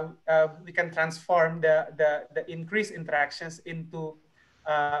transform the increased interactions into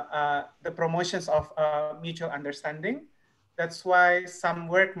the promotions of mutual understanding. That's why some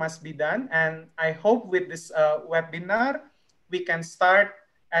work must be done, and I hope with this webinar we can start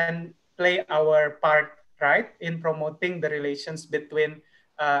and play our part, right, in promoting the relations between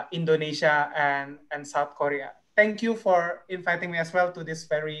Indonesia and South Korea. Thank you for inviting me as well to this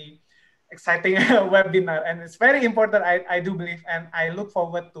very exciting webinar, and it's very important, I do believe, and I look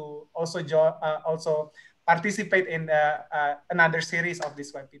forward to also participate in another series of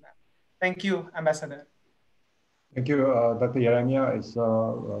this webinar. Thank you, Ambassador. Thank you, Dr. Yeremia. It's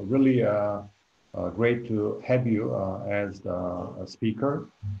really great to have you as a speaker,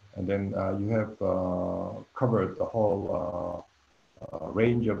 and then you have covered the whole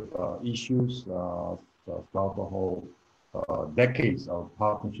range of issues throughout the whole decades of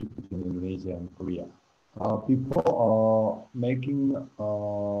partnership between Indonesia and Korea. Before making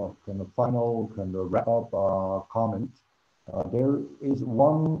kind of final kind of wrap-up comment, there is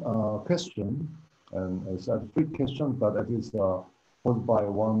one question, and it's a three question, but it is posed by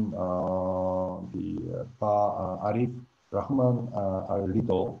one the Arif Rahman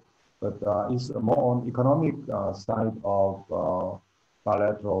Al-Rido, but it's more on economic side of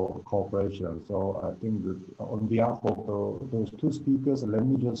bilateral cooperation. So I think that on behalf of those two speakers, let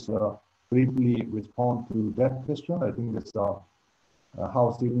me just briefly respond to that question. I think it's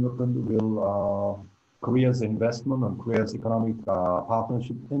how significant will Korea's investment and Korea's economic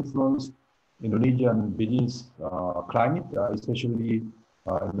partnership influence Indonesian business climate, especially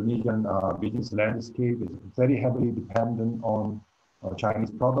Indonesian business landscape is very heavily dependent on Chinese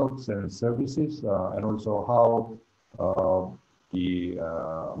products and services, and also how the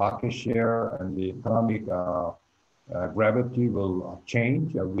market share and the economic gravity will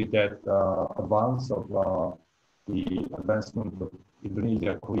change with that advance of the advancement of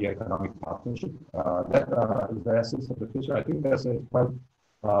Indonesia-Korea economic partnership. That is the essence of the question. I think that's a quite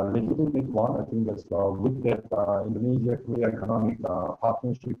legitimate one. I think that's with that Indonesia-Korea economic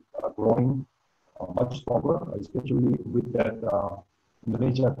partnership growing much stronger, especially with that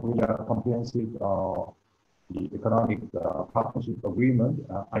Indonesia-Korea comprehensive the economic partnership agreement,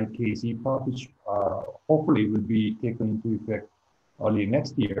 IKCPA, which hopefully will be taken into effect early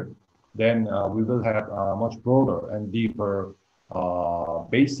next year, then we will have a much broader and deeper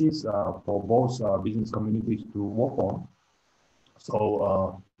basis for both business communities to work on.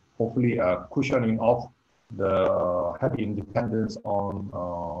 So hopefully cushioning off the heavy independence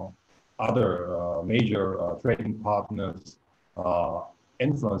on other major trading partners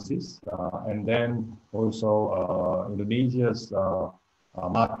influences, and then also Indonesia's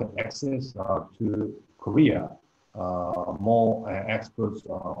market access to Korea. More experts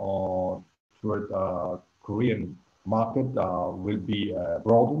toward Korean market will be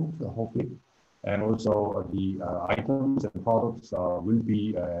broadened, hopefully. and also the items and products will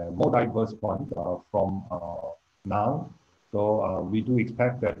be a more diverse one from now. So we do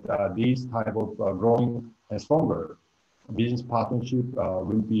expect that these type of growing and stronger business partnership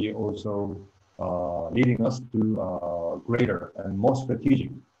will be also leading us to greater and more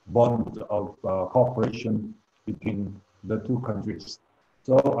strategic bonds of cooperation between the two countries.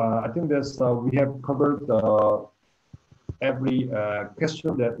 So I think there's we have covered every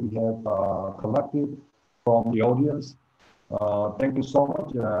question that we have collected from the audience. Thank you so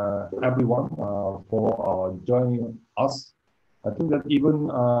much, everyone, for joining us. I think that even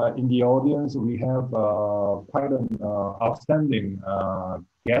in the audience, we have quite an outstanding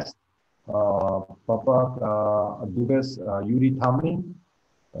guest, Bapak Dubes Yuri Tamrin,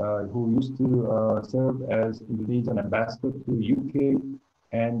 who used to serve as Indonesian ambassador to UK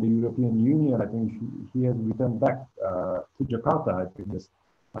and the European Union. I think he has returned back to Jakarta. I think this,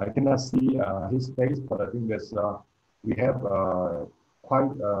 I cannot see his face, but I think there's we have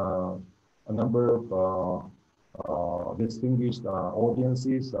quite a number of distinguished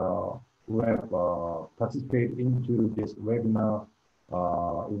audiences who have participated into this webinar,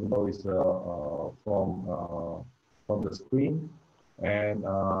 even though it's from the screen. And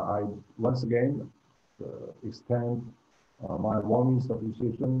I once again extend my warmest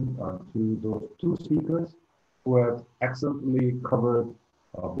appreciation to those two speakers who have excellently covered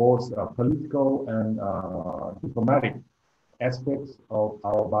both political and diplomatic aspects of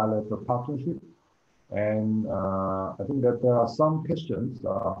our bilateral partnership. And I think that there are some questions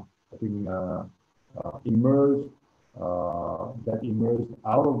I think emerged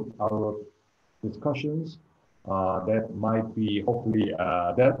out of our discussions that might be hopefully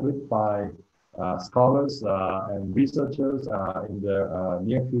dealt with by scholars and researchers in the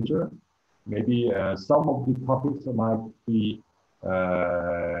near future. Maybe some of the topics might be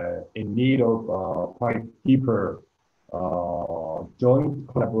in need of quite deeper joint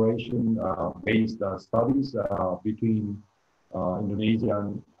collaboration based studies between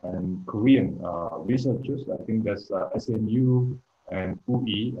Indonesian and Korean researchers. I think that's SNU and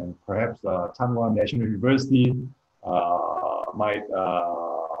UI and perhaps Changwon National University might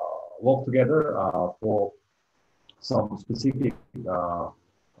work together for some specific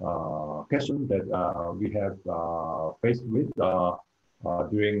questions that we have faced with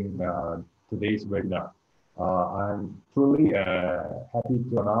during today's webinar. I'm truly happy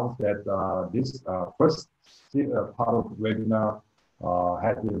to announce that this first part of the webinar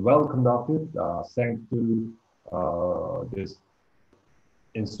has been well conducted thanks to this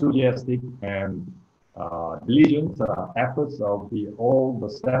enthusiastic and diligent efforts of all the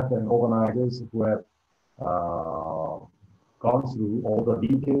staff and organizers who have gone through all the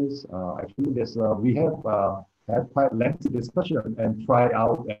details. Actually, we have had quite lengthy discussion and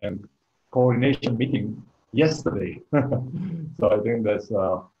tryout and coordination meeting yesterday. So I think that's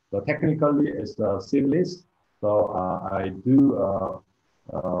technically it's seamless. So I do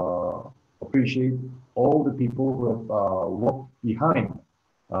appreciate all the people who have worked behind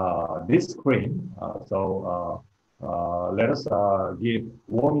this screen. So let us give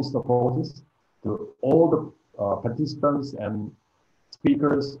warmest applause to all the participants and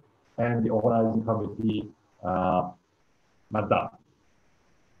speakers and the organizing committee. Mantap.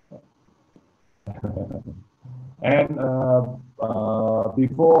 And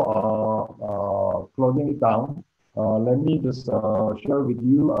before closing it down, let me just share with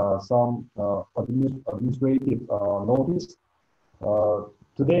you some administrative notice.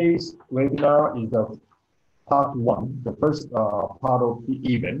 Today's webinar is the part one, the first part of the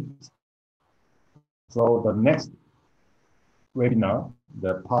event. So the next webinar,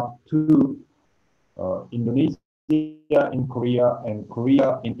 the part two, Indonesia in Korea and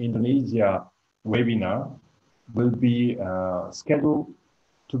Korea in Indonesia webinar will be scheduled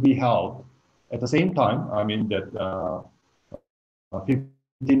to be held at the same time. I mean that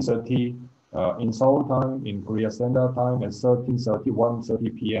 15:30 in Seoul time, in Korea Standard Time, and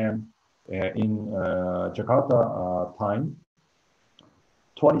 1:30 p.m. In Jakarta time.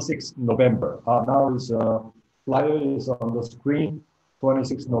 26 November. Now is flyer is on the screen.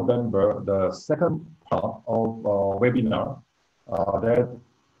 26 November, the second part of webinar that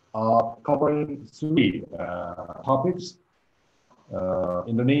are covering three topics.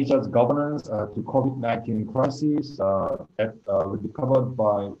 Indonesia's governance to COVID-19 crisis that will be covered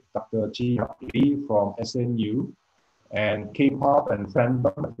by Dr. Chi Lee from SNU, and K-pop and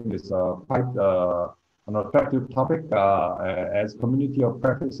fandom. I think it's quite an attractive topic as community of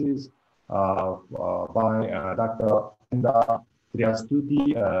practices by Dr. Enda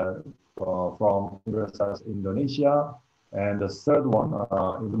Triastuti from Universitas Indonesia, And the third one,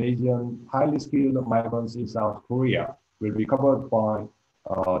 Indonesian highly skilled migrants in South Korea, will be covered by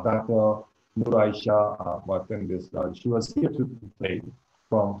Dr. Nuraisha. I think this, she was here to play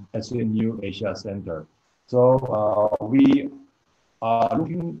from SNU Asia Center. So we are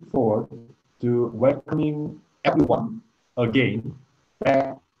looking forward to welcoming everyone again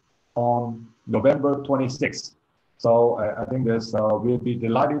back on November 26th. So I think this we'll be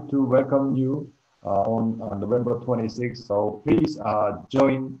delighted to welcome you on November 26th. So please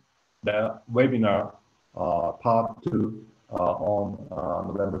join the webinar part 2 on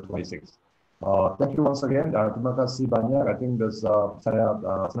November 26th. Thank you once again. Terima kasih banyak. I think this, saya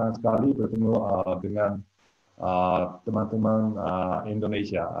senang sekali bertemu dengan teman-teman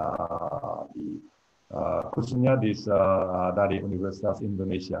Indonesia, khususnya dari Universitas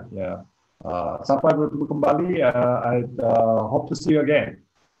Indonesia. Ya. Sampai bertemu kembali. I hope to see you again.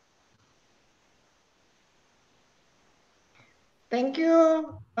 Thank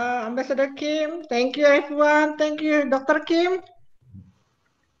you, Ambassador Kim. Thank you, everyone. Thank you, Dr. Kim.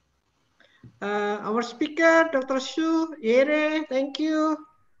 Our speaker, Dr. Suh, Yere, thank you.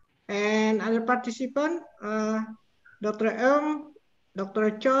 And other participant, Dr. Dr.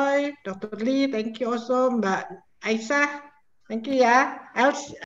 Choi, Dr. Lee, thank you also, Mbak Aisyah. Thank you ya.